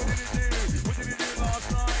did he do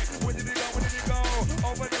last night, where did he go,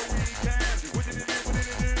 over the weekend, what did he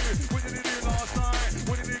do last night,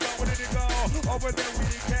 where did he go, over the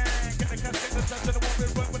weekend, get the cash, get the touch, and the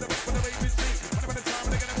woman, work with the ABC, and by the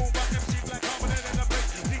time they're gonna move back, MC Black, confident in the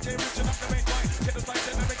place, DJ reaching up the main line, get the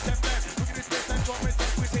lights and the mix and back, look at this place and drum it,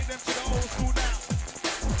 we take them to the old school now.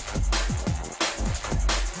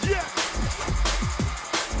 Yeah!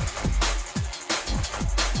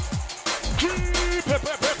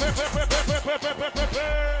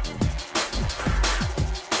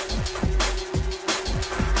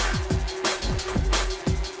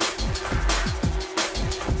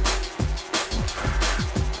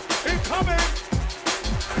 Incoming!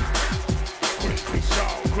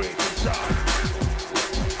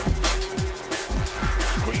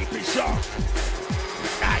 Creepy show.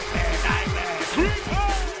 Nightmare. Creeper!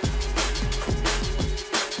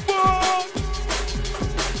 Boom!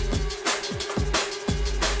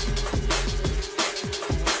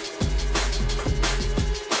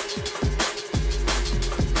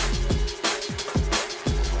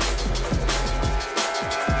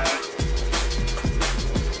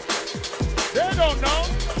 They don't know.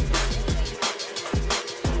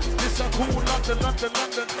 This a cool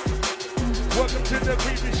London. Welcome to the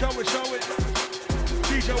Creepy Show, we show it.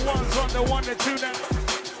 DJ One's on the 1 and 2 now.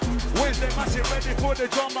 Wednesday massive, ready for the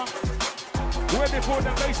drama. Ready for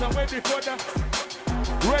the bass and ready for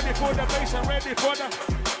the bass and ready for the.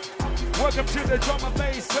 Welcome to the drum and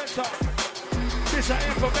bass center. This is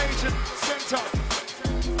information center.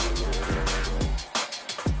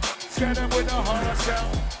 Scare them with a horror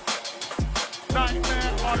sound.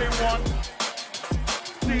 Nightmare all in one.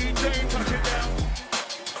 DJ touch it down.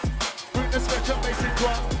 Bring the special bass and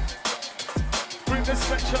drop. Bring the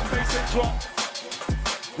special bass and drop.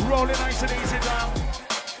 Rolling nice and easy down.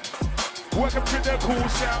 Welcome to the cool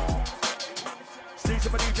sound. See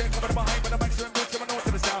some DJ coming behind with the mics and boots coming north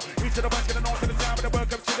to the south. East to the west, getting north to the south. But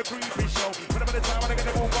welcome to the Creepy Show. Whenever the time when I get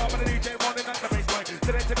the move on, when the DJ rolling at the bass line.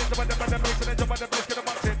 Today to this, the bass and then the bass, get a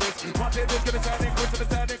box in this. Once it is gonna sound in Chris, and the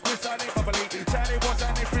sound in Chris, sounding bubbly. Sounding was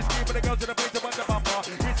sounding frisky, but it goes to the place of the bumper.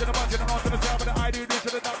 East to the west, getting north to the south. But I do this to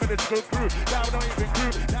the top of the school crew. Now we don't even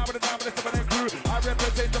crew. Now with the time of the 7 crew. I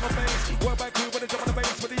represent drum and bass. Work by crew with the drum and the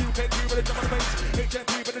bass. With the UK crew with the drum and the bass.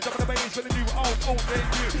 HMP with the drum and the bass. With the new old then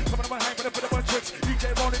new. Coming on my high with the tricks. DJ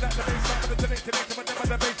rolling at the bass. I'm gonna connect to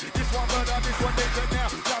the bass. This one murder, this one danger now.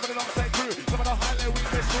 Driving alongside crew. Coming on high low, we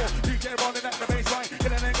miss more. DJ rolling at the bass line.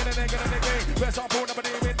 Get in there. Best on board, number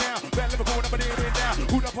name in now. Best Liverpool, number name in now.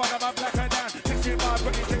 Who the part of my black and down? 16 bars,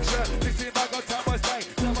 quick injection. 16 bars, got time, boys, stay.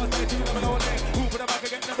 Number 13, number low lane. Who for the back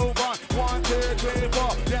again, the move on. 1, 2, 3,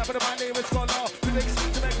 4. Down for the my name is called off. Lyrics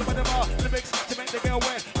to make the money bar. Lyrics to make the girl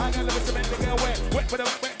wet. I got lyrics to make the girl wet. Wet for the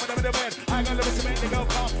wet. I got lyrics to make the girl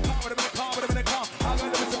calm. Calm with a minute, calm. I got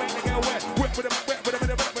lyrics to make the girl wet. Wet for the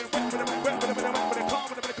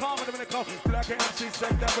Black MC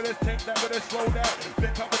said that with us, take that with us, roll that.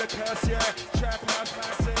 Big up with a curse, yeah. Trap house,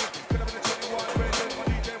 massive. Fill up with the 21 rhythm. My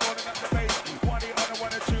DJ rolling up the bass. 1 on the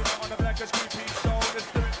 1 and 2 on the Blackers Creepy Show.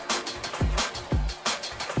 Let's do it.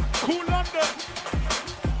 Cool London.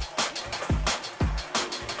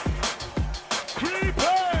 Creepy.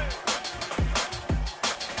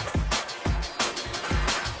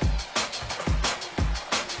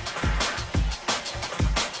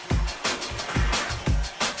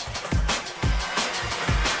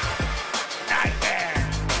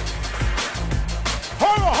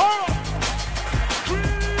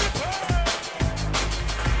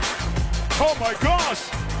 my gosh!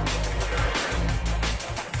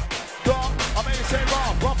 Dog, I made it say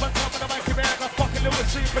wrong. Rough and tough, and I make it back. I fucking little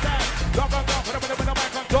super dad. Dog, I'm gone, but I'm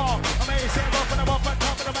mic on dog. I made it say rough and I'm up and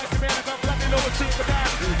tough, and I make it back. I bloody little super dad.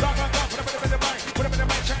 Dog, I'm gone, but I'm in the mic. Put him in the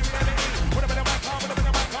mic, cherry enemy. Put him in the mic, put him in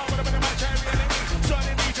the mic, put him in the mic, cherry enemy.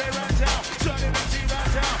 Sonny DJ right down, Sonny MC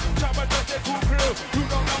right down. Chopper just the cool crew. You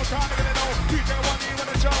don't know, time to get it on. DJ one you in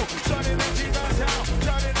the show. Sonny MC right down,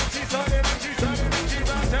 Sonny MC, Sonny MC, Sonny MC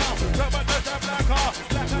right down. Chopper just the black car,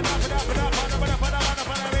 black car, knock it up, and up, and up, and up, and up, and up,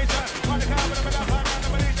 and up, and up.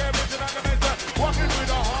 Walking through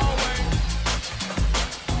the hallway,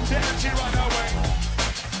 the MC run away.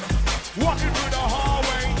 Walking through the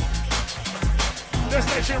hallway, the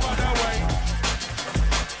station run away.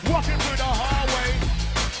 Walking through the hallway,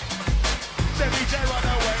 the DJ run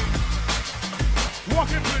away.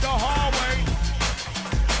 Walking through the hallway,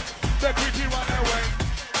 the creepy run away.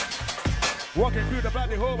 Walking through the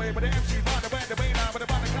bloody hallway, but the MC run away, the main line, but the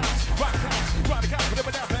body cops, run the cops,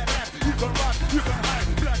 whatever that bad ass. You can run, you can hide,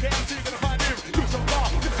 black MC gonna find you. Do some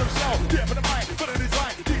raw, do some show, yeah, for the mic, but it is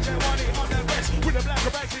right. DJ Wani on the wrist, with the black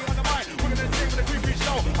back on the mic. We're gonna sing with the creepy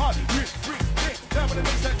show. Down with the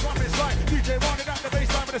mix and drum is right. DJ Wani got the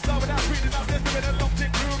bass line with the sound without speeding up. Let's do it a long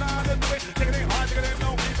tick through now, let's do it. Take it in hard, take it in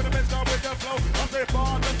low, keep it the best go with the flow. I'm say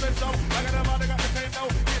far, just say so. I got them on, they got the same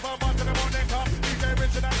no. Keep on to the morning come. DJ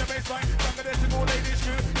Richard at the bass line. Look at this to go ladies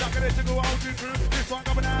crew, look at this to go out to crew. This one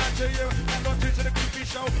coming out to you, and on to the creepy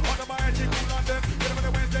show. On the mic, cool London. Get them on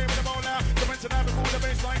the Wednesday with them all now. The Wednesday night before the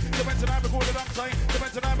bass line. The Wednesday night before the dance line. The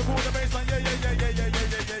Wednesday night before the bass line. Yeah, yeah, yeah, yeah, yeah,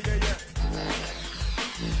 yeah, yeah, yeah, yeah.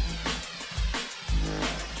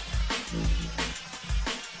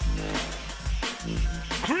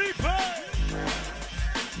 Creeper!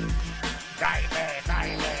 Nightmare,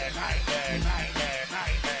 nightmare, nightmare, nightmare,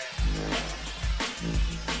 nightmare.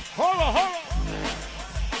 Horror, horror!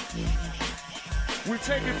 We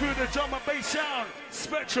take it through the drum and bass sound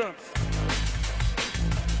spectrum.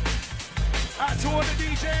 Out to all the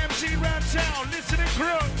DJ MC round town, listening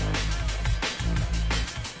crew.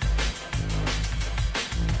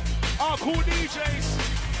 Our cool DJs.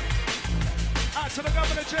 Out to the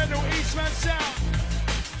Governor General, Eastman Sound.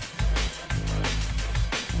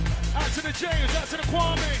 Out to the James, out to the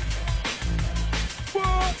Kwame.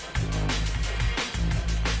 What?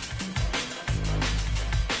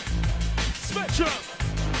 Spectrum.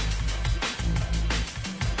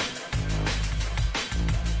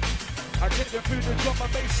 I take them through the drum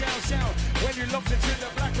and bass sound. When you locked into the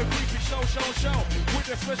BLACKA creepy show.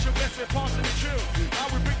 With a special guest that passing the truth. Now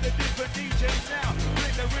we bring the different DJs now.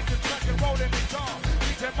 Bring the rhythm track and rolling it down.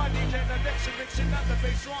 DJ my DJ, the next mixing at the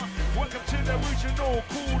bass one. Welcome to the original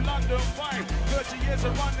cool London vibe. 30 years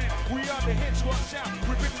of running, we are the hits, what's out.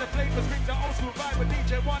 We bring the flavors, bring the old school vibe. But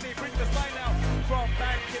DJ Wani, bring the style out. From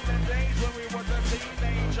back in the days when we was a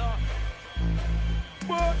teenager.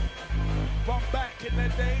 What? From back in the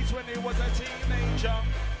days when he was a teenager.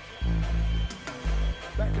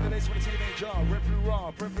 Back in the days when a teenager, rip through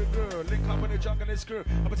raw, rip through girl, link up with the junglist crew.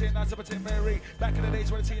 I'm a teen nice, I'm a teen Mary. Back in the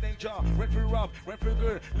days when a teenager, rip through rough, rip through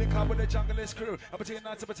girl, link up with the junglist crew. I'm a teen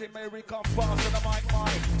nice, I'm a teen Mary. Come fast on the mic,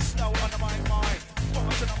 slow on the mic, fast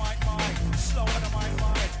on the mic, slow on the mic.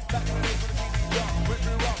 Back in the days when a teenager, rip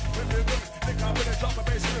through rough, rip through girl, link up with the drum and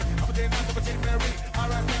bass crew. I'm a teen nice, I'm a teen Mary.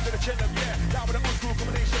 R.I.P. to the chillin', yeah. Down with the old school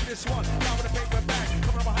combination, this one. Down with the paper bag,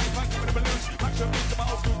 coming on my high five, coming in the balloons. Match your beats to my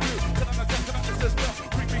old school crew. Then I'm a death and I'm the sister.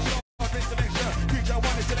 Creepy show.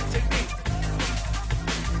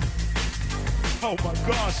 Oh my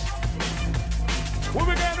gosh. What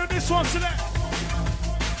we getting on this one, select?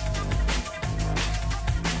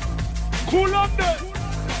 Cool London.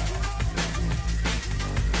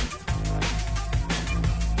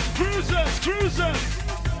 Cruisers.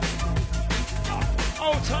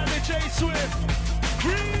 Oh, Tiny J Swift.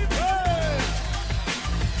 Creepers.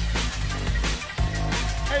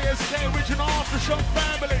 ASK Original Aftershock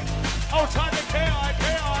Family. Oh, Tiny KI.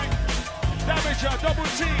 Damager, Double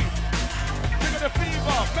T. Big of the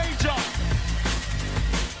Fever, Major.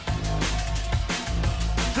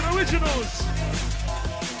 To the originals.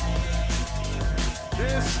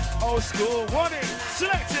 This old school, want it,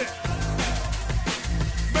 select it.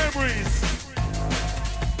 Memories.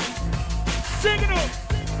 Signal.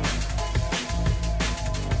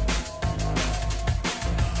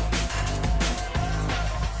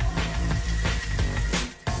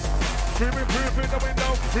 Creeping in the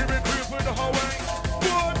window, creeping through the hallway.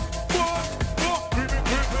 What? Creeping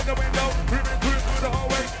in the window, creeping through the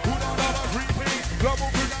hallway. Who don't know about creepy? Global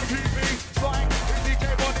creepy. Spike, it's DJ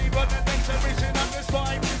Bonnie, but the next generation on the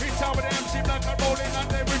spine. It's time with the MC BLACKA rolling on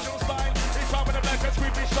the original spine. It's time with the BLACKA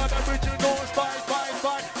creepy shot, original spine.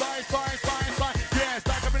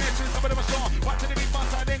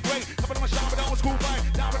 but I'm a shot with the old school vibe.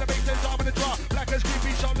 Down with the bass and down with the drop. Black as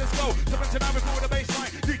creepy show, let's go. Something tonight before the bass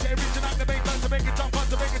line. DJ reaching out the bass line to make it jump,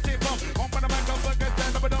 to make it tip up. On when the mic comes, look at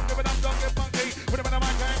that. But don't give it up, don't get funky. Put him in the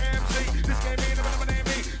mic, MC. This game ain't even a name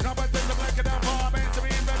me. Now but there's a black and down bar, man, to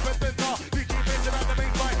me in red, but there's no. DJ reaching out the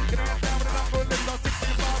bass line. Get it down with the number, let's go.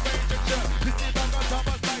 16 bar range and shit. This is back on top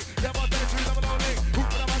of sight. Yeah, but there's 3 level only. Who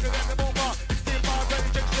put the mic against the boom bar? 16 bar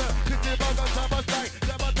range and shit. This is back on top of sight.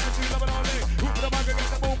 Yeah, but there's 3 level only. Who put the mic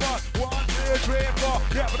against the boom bar? 1, 2, 3, 4.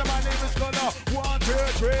 Yeah, but my name is Scholar. 1, 2,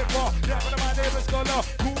 3, 4. Yeah, but my name is Scholar.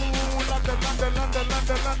 Cool, London, London, London,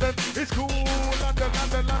 London, London. It's cool, London,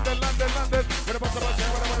 London, London, London, London. When the bus of us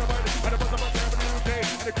here, when the bus of us here, when the UK,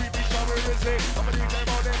 and the creepy show where is it? I'm a DJ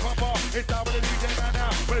all day, papa. It's down with the DJ man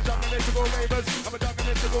now. When the jungle is to go neighbors, I'm a jungle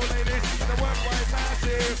is to go ladies. And the worldwide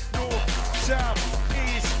massive, north, south,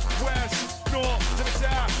 east, west, north, to the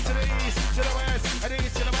south, to the east, to the west, and the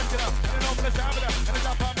east, to the west, to the, and the north, and the south, and the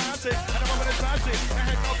top of massive, and the one is massive, and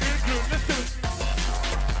head no good group. Let's do it.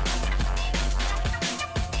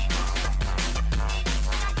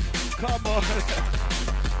 Come on.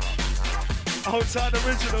 Outside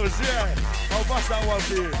originals, yeah. I'll bust that one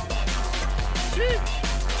for you.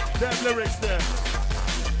 Them lyrics there.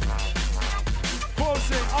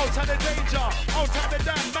 Forcing, outside the danger, outside the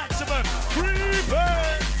damn maximum. Creeeeeepy.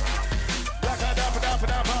 Like a dapper, dapper,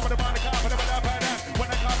 dapper, with the money, car, with the dapper, when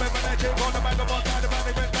I come in, when I check on the back of all time, the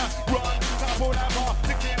money, with the run, top, pull that bar,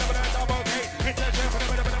 16 over the double K. It's a shame for the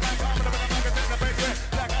bit of the man, come with the magazine, the break with.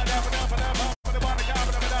 Like a dapper, dapper, dapper, with the money, car,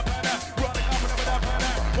 with the dapper, run the car, with the dapper,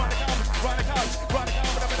 run the car, run the car, run the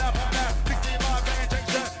car, with the dapper, 16 miles, the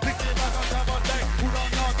injection, 16 miles on top of day. Who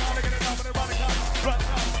don't know, gotta get it up with the run the car, run the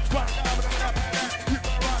car, run the car, with the dapper, you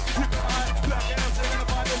can run, you can hide, black and in the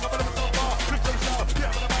body, come with them so far, lift yourself,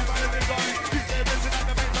 yeah, with the man running in going, DJ racing on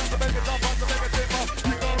the main, to make it up, to make it tip up,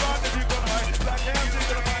 you can run if you can hide, black and in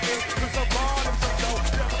the body, lift so far, lift so slow,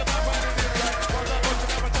 yeah, with the man running in going, roll that motion,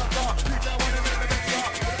 never touch off, DJ winning in the mix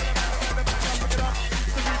up, with the man running in the back, pick it up,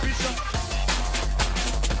 it's a repeat shot.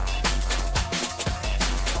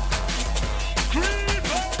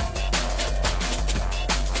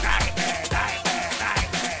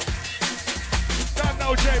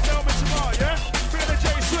 J, Melvin tomorrow, yeah? Bring the J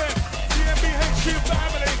Swim, DMBHQ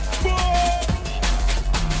family, boom!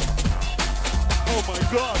 Oh my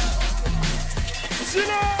gosh. Sit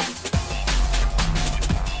up!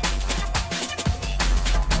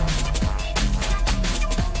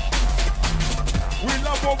 We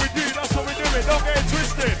love what we do, that's what we do it, don't get it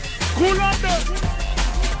twisted. Cool London!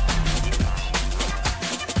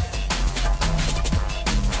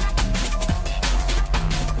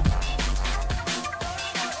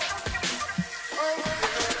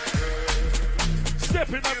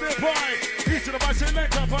 Stepping up their vibe, each of the boys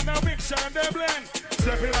select up on their mixer and their blend.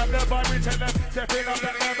 Stepping up their vibe, we tell them, stepping up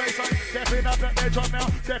that their bassline, stepping up that their drum now,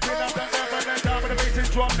 stepping up that their vibe and down with the bass is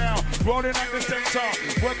drum now. Rolling at the center,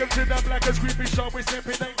 welcome to the Blackers Creepy Show, we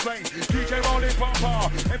simply ain't playing. DJ rolling bumper,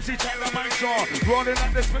 MC check the mic draw, rolling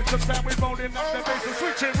at the split of sound, we rolling up the bass and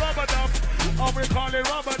switching rubber dub. Oh, we call it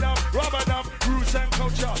rubber dub, roots and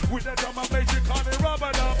culture, with the drum and bass we call it rubber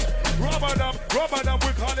dub, we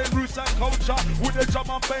call it roots and culture, with the drum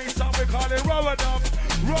and bass and we call it rubber dub,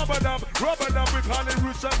 we call it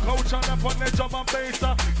roots and culture, and upon the drum and bass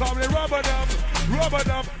call it rubber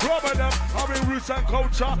dub, how we roots and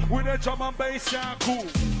culture, with the drum and bass sound cool.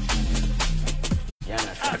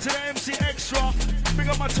 Out to the MC Extra, big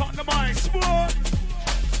up my Tottenham mic, sport.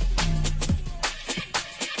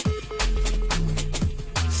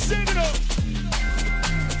 Sing it up.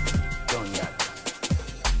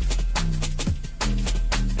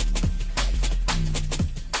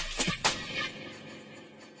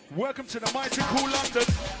 Welcome to the mighty Cool London.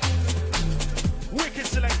 Wicked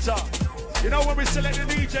selector. You know when we select the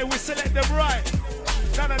DJ, we select them right.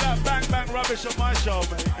 None of that bang bang rubbish on my show,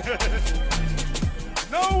 mate.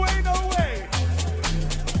 No way, no way.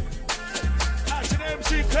 Out to the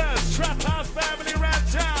MC Curse, Trap House family around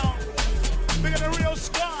town. Big of the real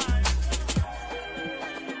sky.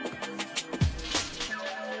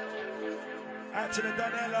 Out to the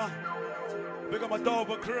Danella. Big of my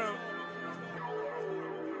Dover crew.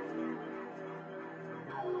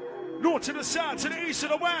 North to the south, to the east, to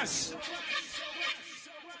the west.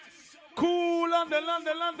 Cool London,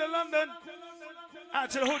 London, London, London. Out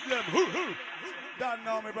to the hoodlum, hoo. Don't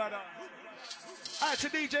know me, brother. Out to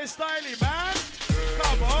DJ Styly, man.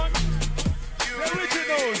 Come on. The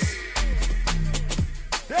originals.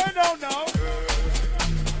 They don't know.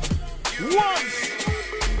 Once.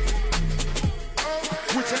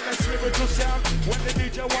 We take a spiritual sound when the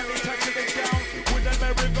DJ one is touching it down. With the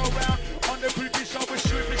merry-go-round on the creepy show, we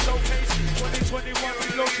should be showcase. 2021,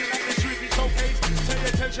 we launching at the street.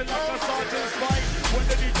 attention like a sergeant's fight. When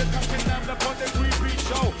the DJ touching down upon the creepy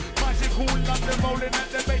show. Mighty cool London rolling at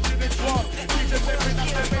the bass in the drum. DJ stepping at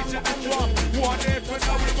the bass in the drum. One if and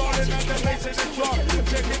now we rolling at the bass in the drum.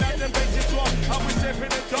 Checking out the bass in the drum. And we stepping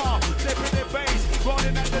the dark, stepping the bass,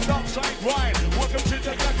 rolling at the dark side right. Welcome to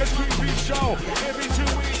the BLACKA creepy show. Every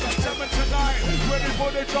 2 weeks at 7 to 9. Ready for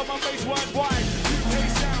the drum and bass worldwide. UK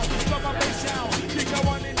sound, drum and bass sound. DJ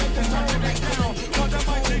one in the touching it down. On the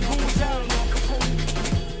mighty cool sound.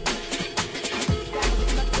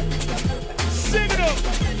 Sing it up!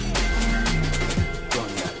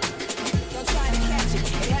 Don't try to catch it.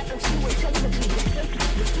 It happens to it.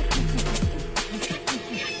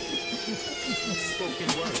 Spoken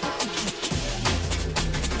word.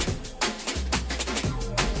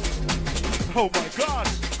 Oh my God!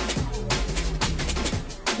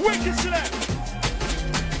 Wicked slap!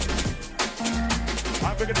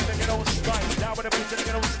 I'm bigger than the old style. Now with the bass and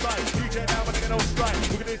the old style. DJ now with the old style.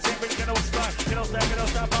 We're gonna take with the old style. Get on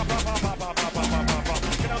style, pa pa pa pa pa pa pa pa pa pa.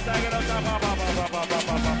 Get on style, pa pa pa pa pa pa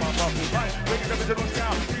pa pa pa. Right, bring the original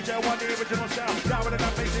sound. DJ one the original sound. Now with the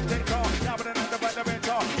amazing take off. Now with the back the bench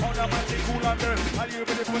off. On the mighty cool London. Are you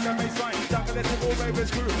ready for the bass line? Jungle the single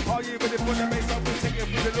ravers crew. Are you ready for the bass line? We'll take it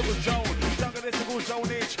through the little zone. Jungle the single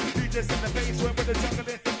zone itch. DJs in the bass when with the jungle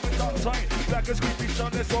the dark tight. BLACKA's creepy show.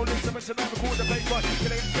 Let's roll in 7 to 9. Record the bass line.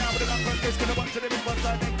 Get it down with the number. It's gonna want to the big one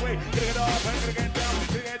side. Then quick. Get it up and get it down.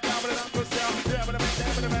 Get it down with the number sound. Yeah, with the bass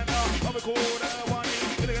down with the man now. I'm a cool one.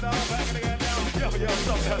 Get it up and get it down. Yo,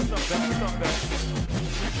 stop that, stop that, stop that.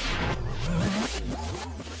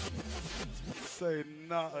 Say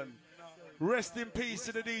nothing. Rest in peace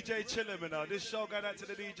to the DJ Chillum, you know. This show got out to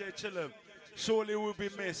the DJ Chillum. Surely will be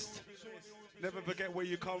missed. Never forget where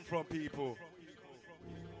you come from, people.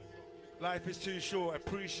 Life is too short.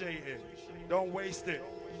 Appreciate it. Don't waste it.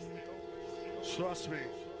 Trust me.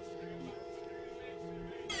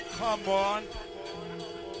 Come on.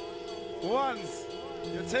 Once.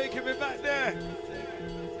 You're taking me back there.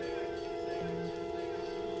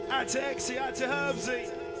 Out to Exy, out to Herbsy.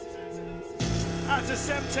 Out to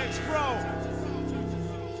Semtex Pro.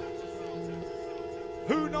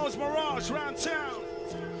 Who knows Mirage round town?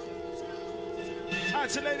 Out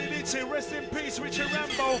to Lady Litty, rest in peace, Richard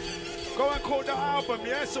Rambo. Go and call the album,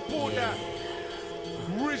 yeah? Support that.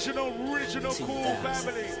 Original cool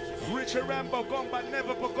family. Richard Rambo, gone but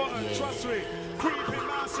never forgotten. Trust me. Creepy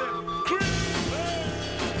massive.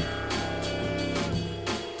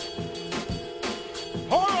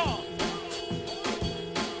 Horror!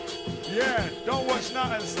 Yeah, don't watch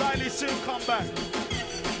nothing. Styly soon come back.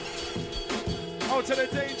 Out to the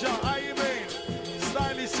danger, how you mean?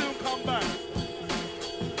 Styly soon come back.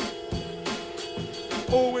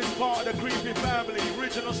 Always part of the creepy family.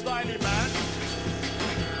 Original Styly, man.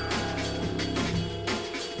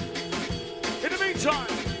 In the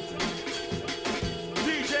meantime,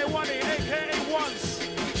 DJ Oney, aka Once.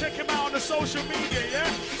 Check him out on the social media,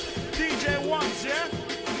 yeah? DJ Once, yeah?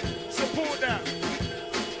 Support that.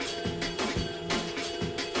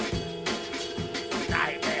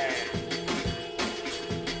 Nightmare.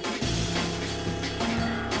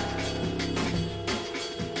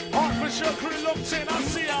 Heart for sure, crew locked in. I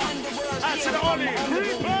see ya. Out to the Oney.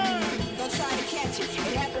 Creeper. Don't try to catch it.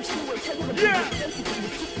 It happens to it. Yeah.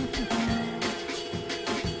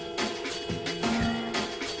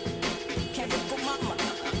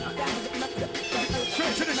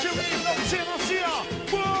 Straight to the show, locked in, I see ya.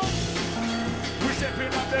 Boom. We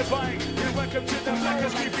stepping up the bike. Yeah, welcome to the BLACKA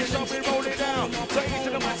creepy show. We rolling down. Take it to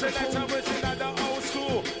the master, let's have it at the old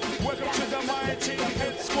school. Welcome to the mighty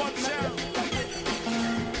head squad sound.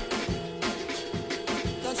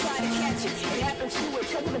 Don't try to catch it. It happens to it.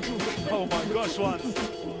 Oh my gosh, once.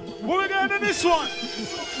 What we going to this one?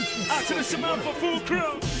 Out to the Samantha full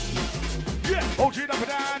crew. Yeah, OG up and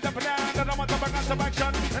down, and I'm on top of some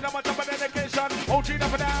action, and I'm on top of dedication. OG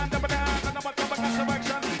up and down, and I'm on top of some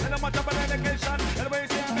action, and I'm on top of dedication. And the way you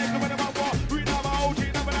say I make it when I'm on war, you know my OG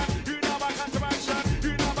up and down, you know my custom action,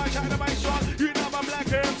 you know my China shot, you know my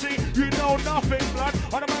black MC, you know nothing, blood.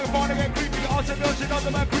 On the microphone, I get creepy, also girls, you know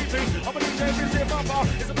the man creepy. I'm a DJ, it's a bumper,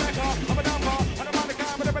 it's a BLACKA, I'm a dumper, and I'm on the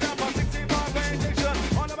cam, and I'm a dumper, 16 bar injection,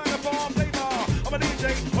 on the microphone, flavor. I'm a DJ,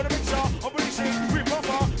 on the mixer, I'm releasing, we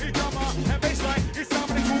bumper, it's drama, and bassline, it's time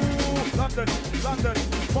for the cool. London,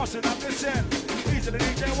 bossing up this end. Easy to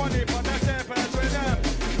DJ Oney, but that's there, but that's where them.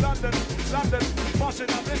 London, bossing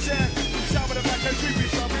up this end. Sound with the BLACKA creepy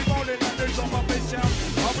show, we rolling London on my bass sound.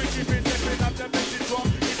 I'll be keeping dipping up the bass drum.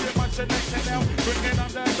 It's a bunch of next and now, bringing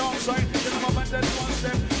up that dark side. Give them a band one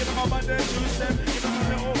step, give them a band two step, give them a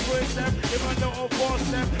little three step, give them a little four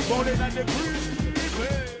step. Rolling like the creepy.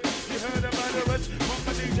 You heard about the rest. From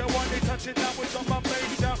my DJ one, they touch it down with my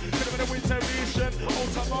bass down. Could have been a winter edition, old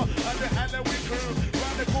summer, and the Halloween crew.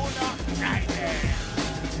 Round the corner, right there.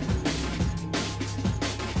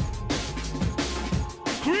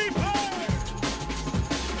 Creeper!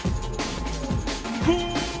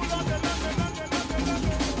 Cool, London.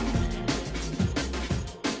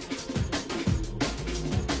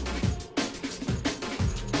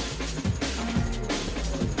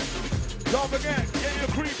 Don't forget, get your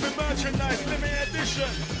creepy merchandise, limited edition.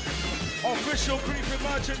 Official creepy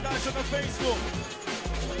merchandise on the Facebook.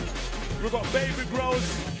 We've got baby grows,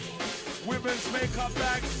 women's makeup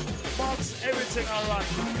bags, mugs, everything alright.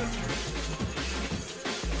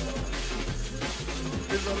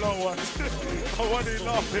 It's a long one. I want it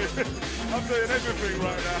laughing. I'm doing everything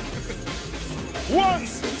right now.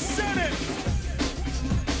 Once, said it.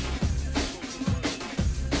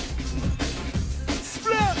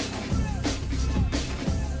 Split.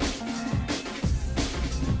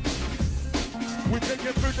 We take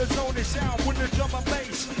it through the zone, it's out with the drum and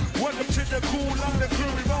bass. Welcome to the cool London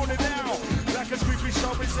crew, we roll it down. Like a squeaky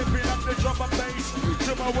show, we zipping up the drum and bass.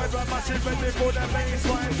 To my weather, massive ready for the bass.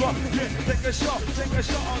 Yeah, take a shot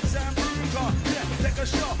on Sambuca. Yeah, take a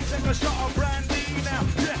shot on Brandy now.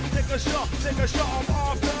 Yeah, take a shot on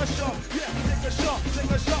Aftershock. Yeah, take a shot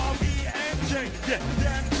on EMJ. Yeah,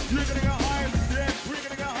 damn, you're gonna get high. Yeah, we're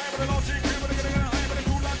gonna get high with the Nazi crew, we're gonna get high with the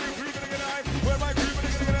cool London crew, we're gonna get high. Where my crew, we're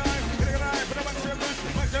gonna get high. For the maximum boost,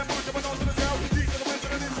 but not to the south. These are the ones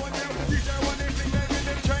that are this one now. DJ one, they fling them in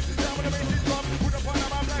them track. Down with the bass is drum. Put up on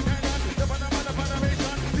my black hand gun. The Panama bass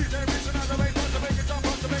gun. DJ reaching out the bass gun to make it jump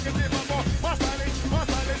up, to make it dip up more. My style is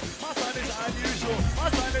unusual.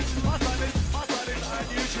 My style is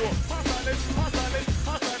unusual. My style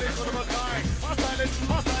is one of a kind. My style is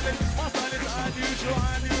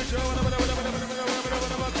unusual.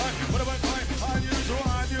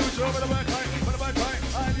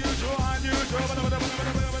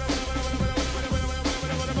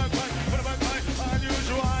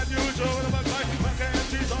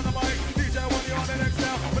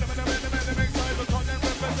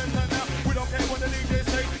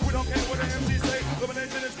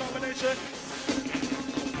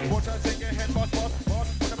 Watch out, take your head, boss. Boom.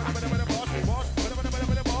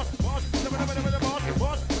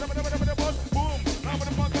 Now with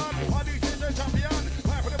the fuck on, my DJ's a champion.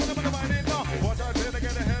 Watch out, take the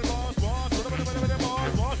head, boss. Boom.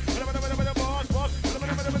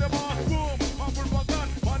 Up with fuck on,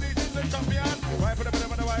 my DJ's a champion. Right for the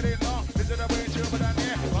right in now. This is the way to over down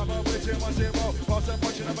here. Papa with you, my zero. Pass a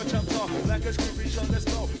punch of a chapter. Like a screw shot, let's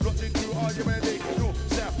go. Rotting through, are you ready?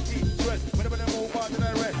 North, south, east, west. Whenever they move on to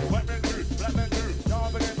the red. White man crew, black man crew. Now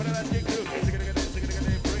I'm again for the last gig crew. Bring.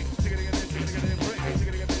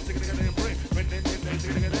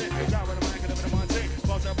 Down with the mic and over the mountain.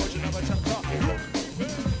 Pass a punch of a chapter.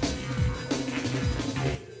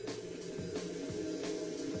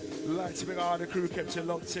 Like to bring all the crew kept you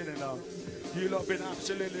locked in enough. You lot been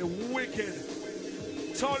absolutely wicked.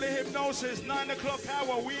 Totally hypnosis, 9 o'clock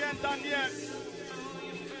hour, we ain't done yet.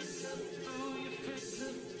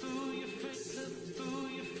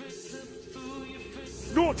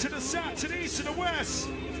 North to the south, to the east, to the west.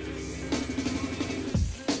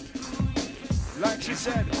 Like she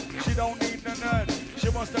said, she don't need no nerd. She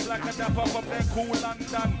wants the black and dapper from their cool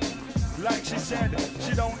London. Like she said,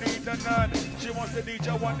 she don't need the nerd. She wants the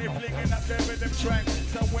DJ one, they flinging up their rhythm track.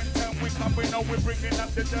 So when time we come, we know we're bringing up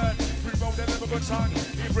the dirt. We roll the lyrical tongue,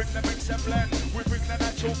 we bring the mix and blend. We bring the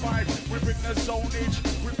natural vibe, we bring the zonage.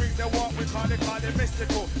 We bring the what we call it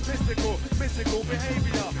mystical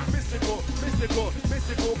behavior. Mystical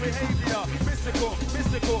behavior.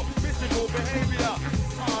 Mystical behavior.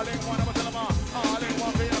 All in one, I'm a tell all in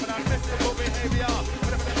one, mystical behavior.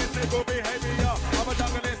 Mystical behavior. I'm a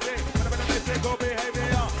jungleistic. Mystical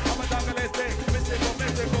behavior. I'm a jungleistic.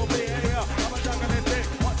 Mystical behavior. I'm a jungleistic.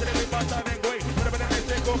 Want to be button and great.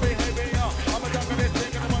 Mystical behavior. I'm a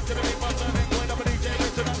jungleistic and I want to be button and great. I'm a DJ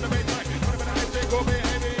with the baseline. Mystical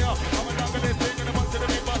behavior. I'm a jungleistic and I want to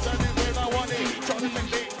be button and great. I want it. Try to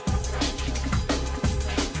make it.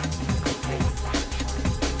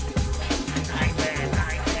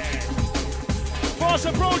 Boss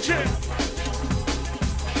approaching.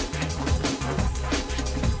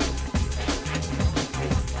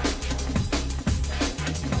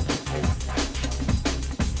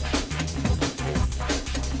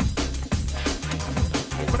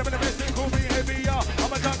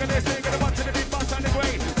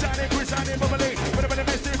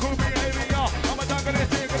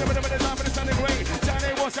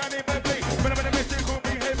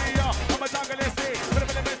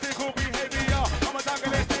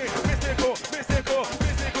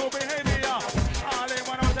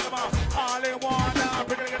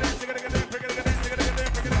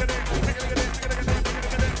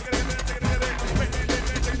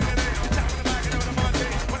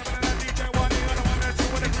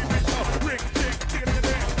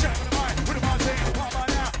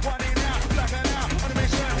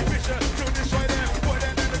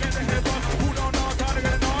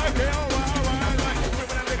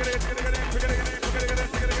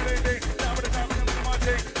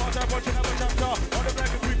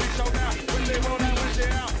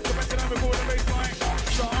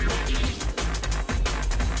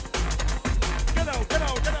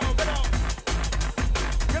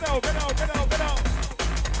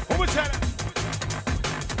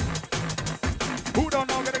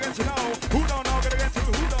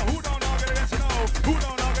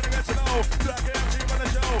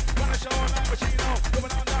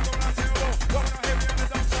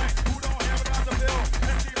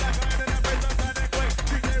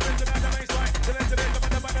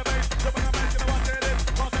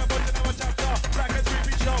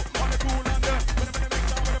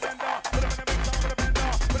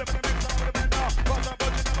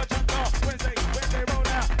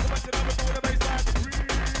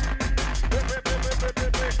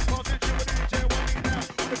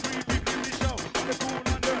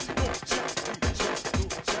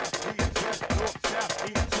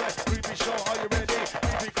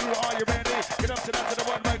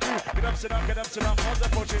 get up to that, fast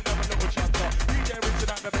approaching, never know what chapter. DJ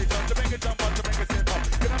rinsing out the bass on to make it jump on to make it simple.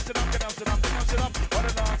 Get up to them, get up to them, get up to them. What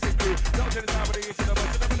a nasty crew. Don't tell us how it is to the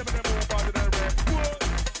west, and then move on to the red.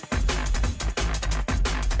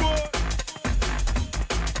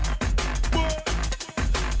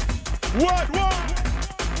 What?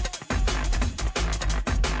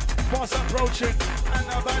 Fast approaching,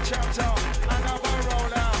 another chapter, another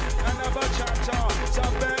rollout, another chapter,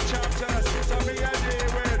 some bad chapters, some we are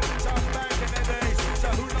dealing with, some back in the days, so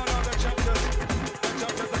who know the chapters? The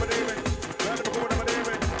chapters of David, the book of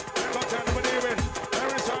David, the content of David,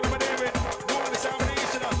 there is all of David, no one is out of the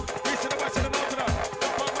east of the west of the north of the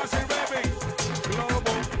pop massive baby,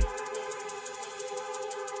 global.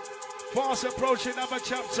 Fast approaching, another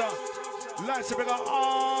chapter. Lights have been got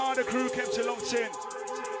all the crew kept you locked in.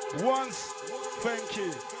 Once, thank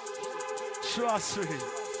you. Trust me.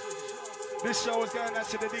 This show is going out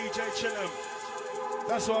to the DJ Chillum.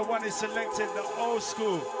 That's why one is selected the old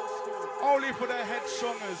school. Only for the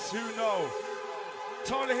headstrongers who know.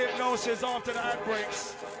 Total hypnosis after the ad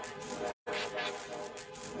breaks.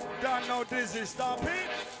 Don't know dizzy, stop it.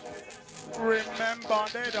 Remember,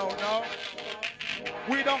 they don't know.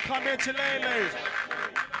 We don't come here to lay.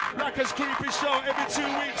 BLACKA's Creepy Show every 2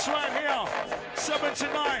 weeks right here, 7 to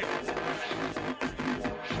 9.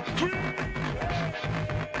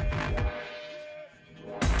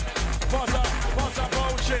 Fast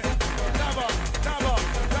approaching, never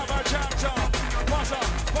chapter. Fast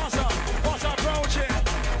approaching,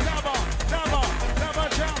 never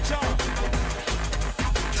chapter.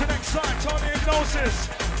 To next time, Tony Hypnosis.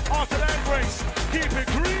 After that breaks, keep it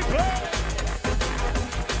creepy.